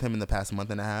all messed with him in the past month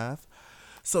and a half.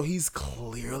 So he's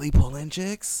clearly pulling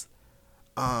chicks.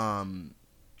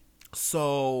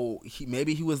 So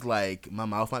maybe he was like, my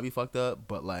mouth might be fucked up,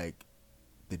 but like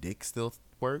the dick still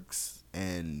works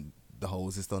and the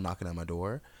hose is still knocking at my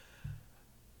door.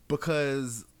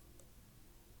 Because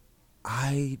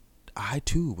I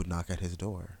too would knock at his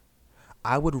door.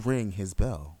 I would ring his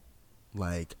bell.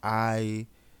 Like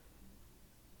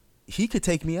he could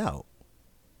take me out.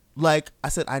 Like I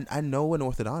said, I know an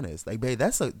orthodontist. Like, babe,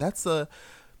 that's a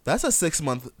 6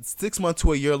 month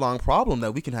to a year long problem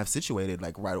that we can have situated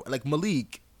like right away. Like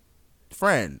Malik,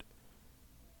 friend.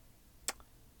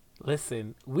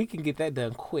 Listen, we can get that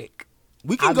done quick.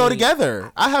 We can go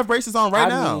together. I have braces on right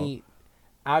now.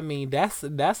 I mean that's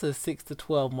a 6 to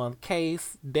 12 month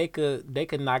case. They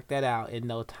could knock that out in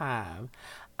no time.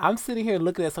 I'm sitting here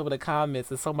looking at some of the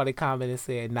comments and somebody commented and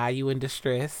said, "Now you in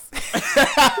distress."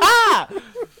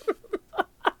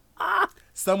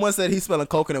 Someone said he's smelling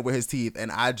coconut with his teeth,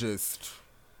 and I just...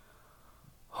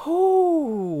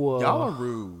 Ooh. Y'all are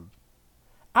rude.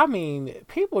 I mean,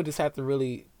 people just have to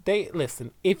really...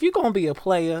 Listen, if you're going to be a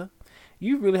player,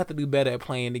 you really have to do better at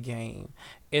playing the game.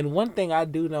 And one thing I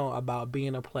do know about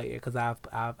being a player, because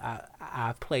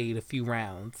I've played a few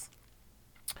rounds.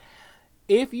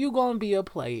 If you're going to be a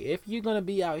player, if you're going to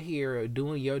be out here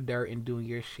doing your dirt and doing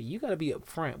your shit, you got to be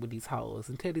upfront with these hoes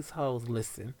and tell these hoes,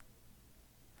 listen,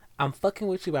 I'm fucking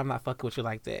with you, but I'm not fucking with you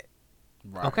like that.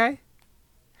 Right. Okay?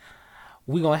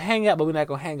 We're going to hang out, but we're not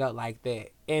going to hang out like that.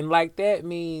 And like that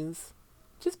means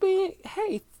just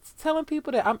telling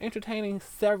people that I'm entertaining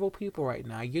several people right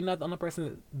now. You're not the only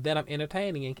person that I'm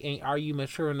entertaining. And are you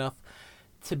mature enough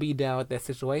to be down with that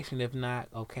situation? If not,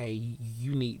 okay,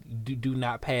 you do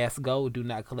not pass go, do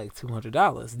not collect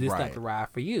 $200. This not the ride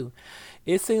for you.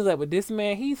 It seems like with this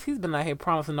man, he's been out here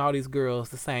promising all these girls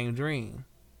the same dream.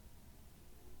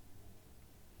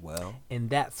 Well, and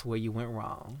that's where you went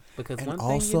wrong. Because one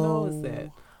thing you know is that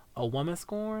a woman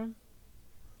scorn.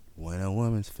 When a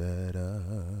woman's fed up.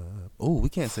 Oh, we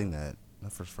can't sing that. I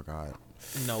first forgot.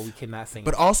 No, we cannot sing.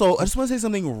 But also, I just want to say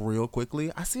something real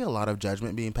quickly. I see a lot of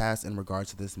judgment being passed in regards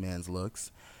to this man's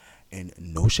looks. And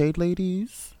no shade,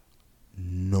 ladies.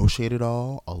 No shade at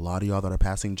all. A lot of y'all that are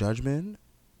passing judgment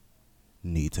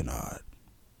need to not.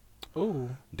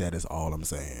 Ooh. That is all I'm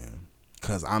saying.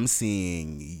 Because I'm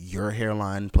seeing your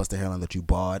hairline plus the hairline that you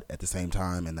bought at the same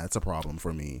time, and that's a problem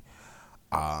for me.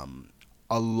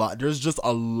 There's just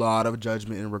a lot of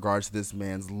judgment in regards to this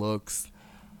man's looks.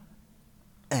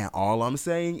 And all I'm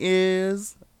saying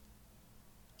is,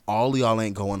 all of y'all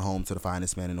ain't going home to the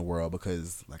finest man in the world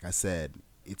because, like I said,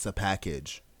 it's a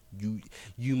package.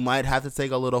 You might have to take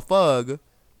a little fug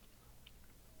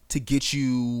to get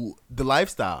you the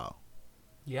lifestyle.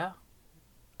 Yeah.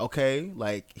 Okay,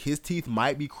 like his teeth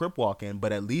might be crip walking,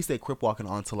 but at least they crip walking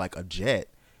onto like a jet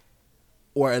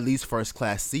or at least first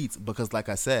class seats. Because like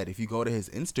I said, if you go to his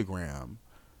Instagram,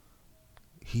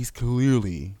 he's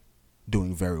clearly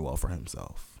doing very well for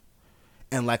himself.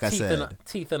 And like I said,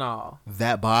 teeth and all,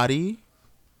 that body.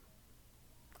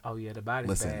 Oh yeah, the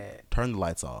body's bad. Turn the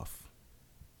lights off.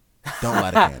 Don't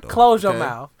light a candle. Close your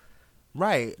mouth.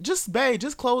 Right, just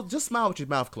smile with your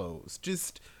mouth closed.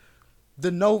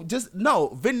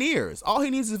 Veneers. All he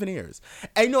needs is veneers.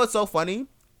 And you know what's so funny?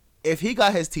 If he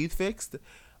got his teeth fixed,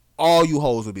 all you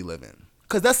hoes would be living.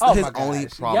 Because that's his only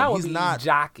problem. Y'all would be not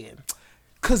jocking.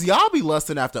 Cause y'all be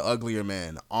lusting after uglier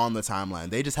men on the timeline.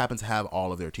 They just happen to have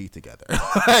all of their teeth together.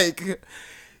 Like,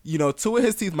 you know, 2 of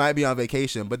his teeth might be on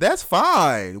vacation, but that's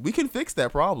fine. We can fix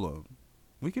that problem.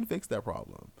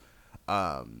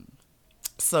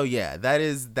 So yeah, that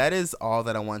is all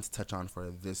that I want to touch on for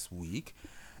this week,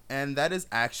 and that is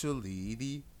actually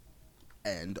the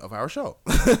end of our show.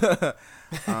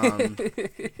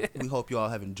 We hope you all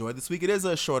have enjoyed this week. It is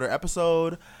a shorter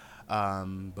episode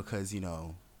because, you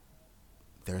know,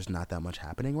 there's not that much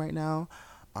happening right now.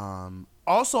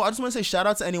 Also, I just want to say shout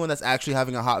out to anyone that's actually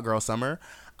having a hot girl summer.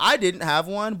 I didn't have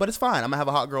one, but it's fine. I'm gonna have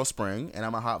a hot girl spring, and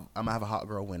I'm gonna have a hot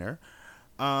girl winter.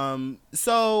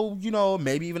 So, you know,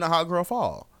 maybe even a hot girl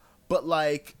fall. But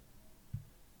like,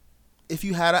 if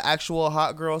you had an actual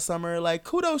hot girl summer, like,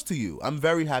 kudos to you. I'm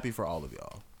very happy for all of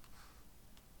y'all.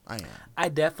 I am. I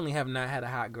definitely have not had a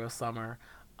hot girl summer.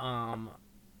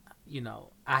 You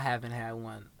know, I haven't had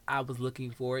one. I was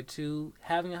looking forward to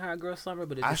having a hot girl summer,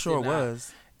 but I sure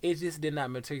was. It just did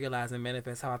not materialize and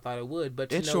manifest how I thought it would.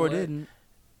 But it sure didn't.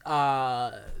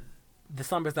 The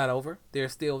summer's not over.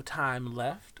 There's still time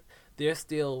left. There's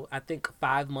still, I think,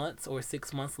 5 months or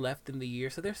 6 months left in the year.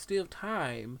 So there's still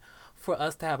time for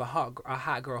us to have a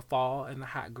hot girl fall and a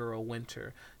hot girl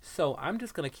winter. So I'm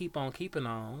just going to keep on keeping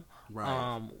on,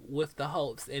 right, with the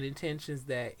hopes and intentions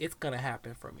that it's going to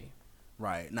happen for me.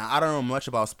 Right. Now, I don't know much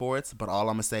about sports, but all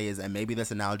I'm going to say is, and maybe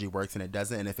this analogy works and it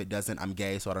doesn't, and if it doesn't, I'm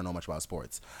gay, so I don't know much about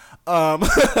sports.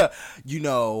 You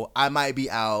know, I might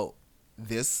be out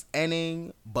this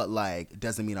inning, but, like,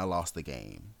 doesn't mean I lost the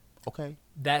game. Okay?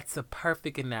 That's a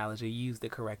perfect analogy. You used it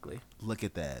correctly. Look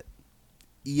at that.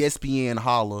 ESPN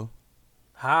holla.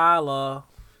 Holla.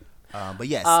 But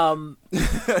yes.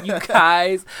 You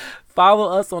guys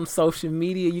follow us on social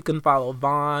media. You can follow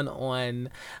Vaughn on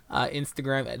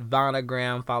Instagram at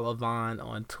Vaughnagram. Follow Vaughn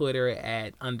on Twitter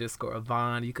at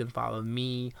 _Vaughn. You can follow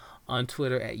me on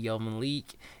Twitter at Yo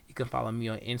Malik. You can follow me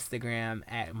on Instagram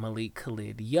at Malik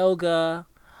Khalid Yoga.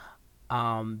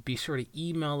 Be sure to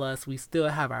email us. We still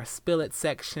have our Spill It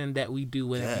section that we do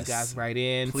whenever you guys write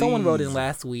in. Please. Someone wrote in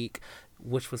last week,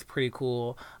 which was pretty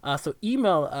cool. So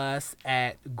email us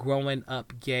at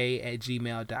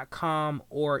growingupgay@gmail.com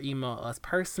or email us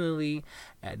personally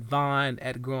at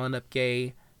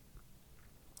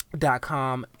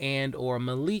vaughn@growingupgay.com and or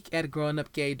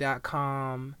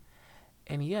malik@growingupgay.com.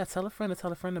 And yeah, tell a friend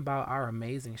about our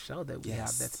amazing show that we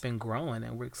have that's been growing,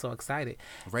 and we're so excited.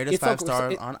 Rate us 5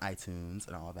 stars on iTunes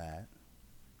and all that.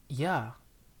 Yeah.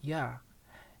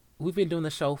 We've been doing the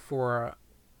show for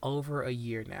over a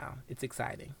year now. It's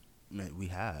exciting. We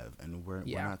have, and we're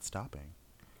not stopping.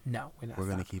 No, we're not. We're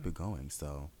going to keep it going.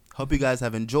 So hope you guys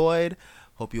have enjoyed.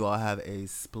 Hope you all have a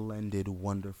splendid,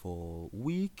 wonderful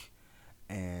week,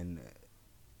 and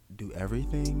do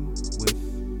everything with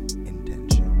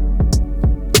intention.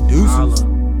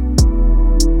 Deuces.